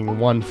cost of making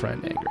one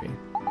friend angry.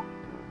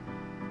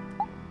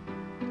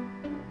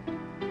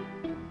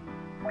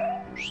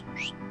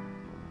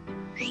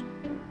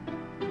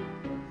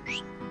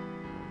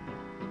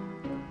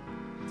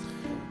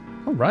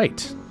 All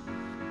right.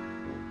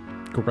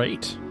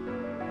 Great.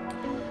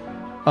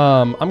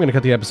 I'm going to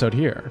cut the episode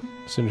here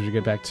as soon as we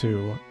get back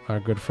to our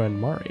good friend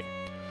Mari.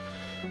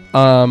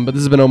 But this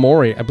has been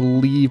Omori, I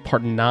believe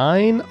part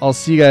 9. I'll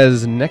see you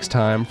guys next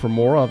time for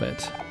more of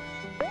it.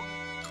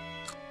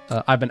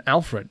 I've been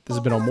Alfred. This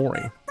has been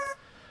Omori.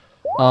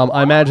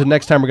 I imagine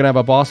next time we're going to have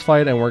a boss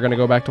fight and we're going to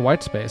go back to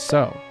white space.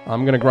 So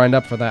I'm going to grind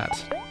up for that.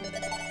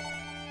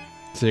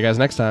 See you guys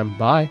next time.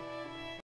 Bye.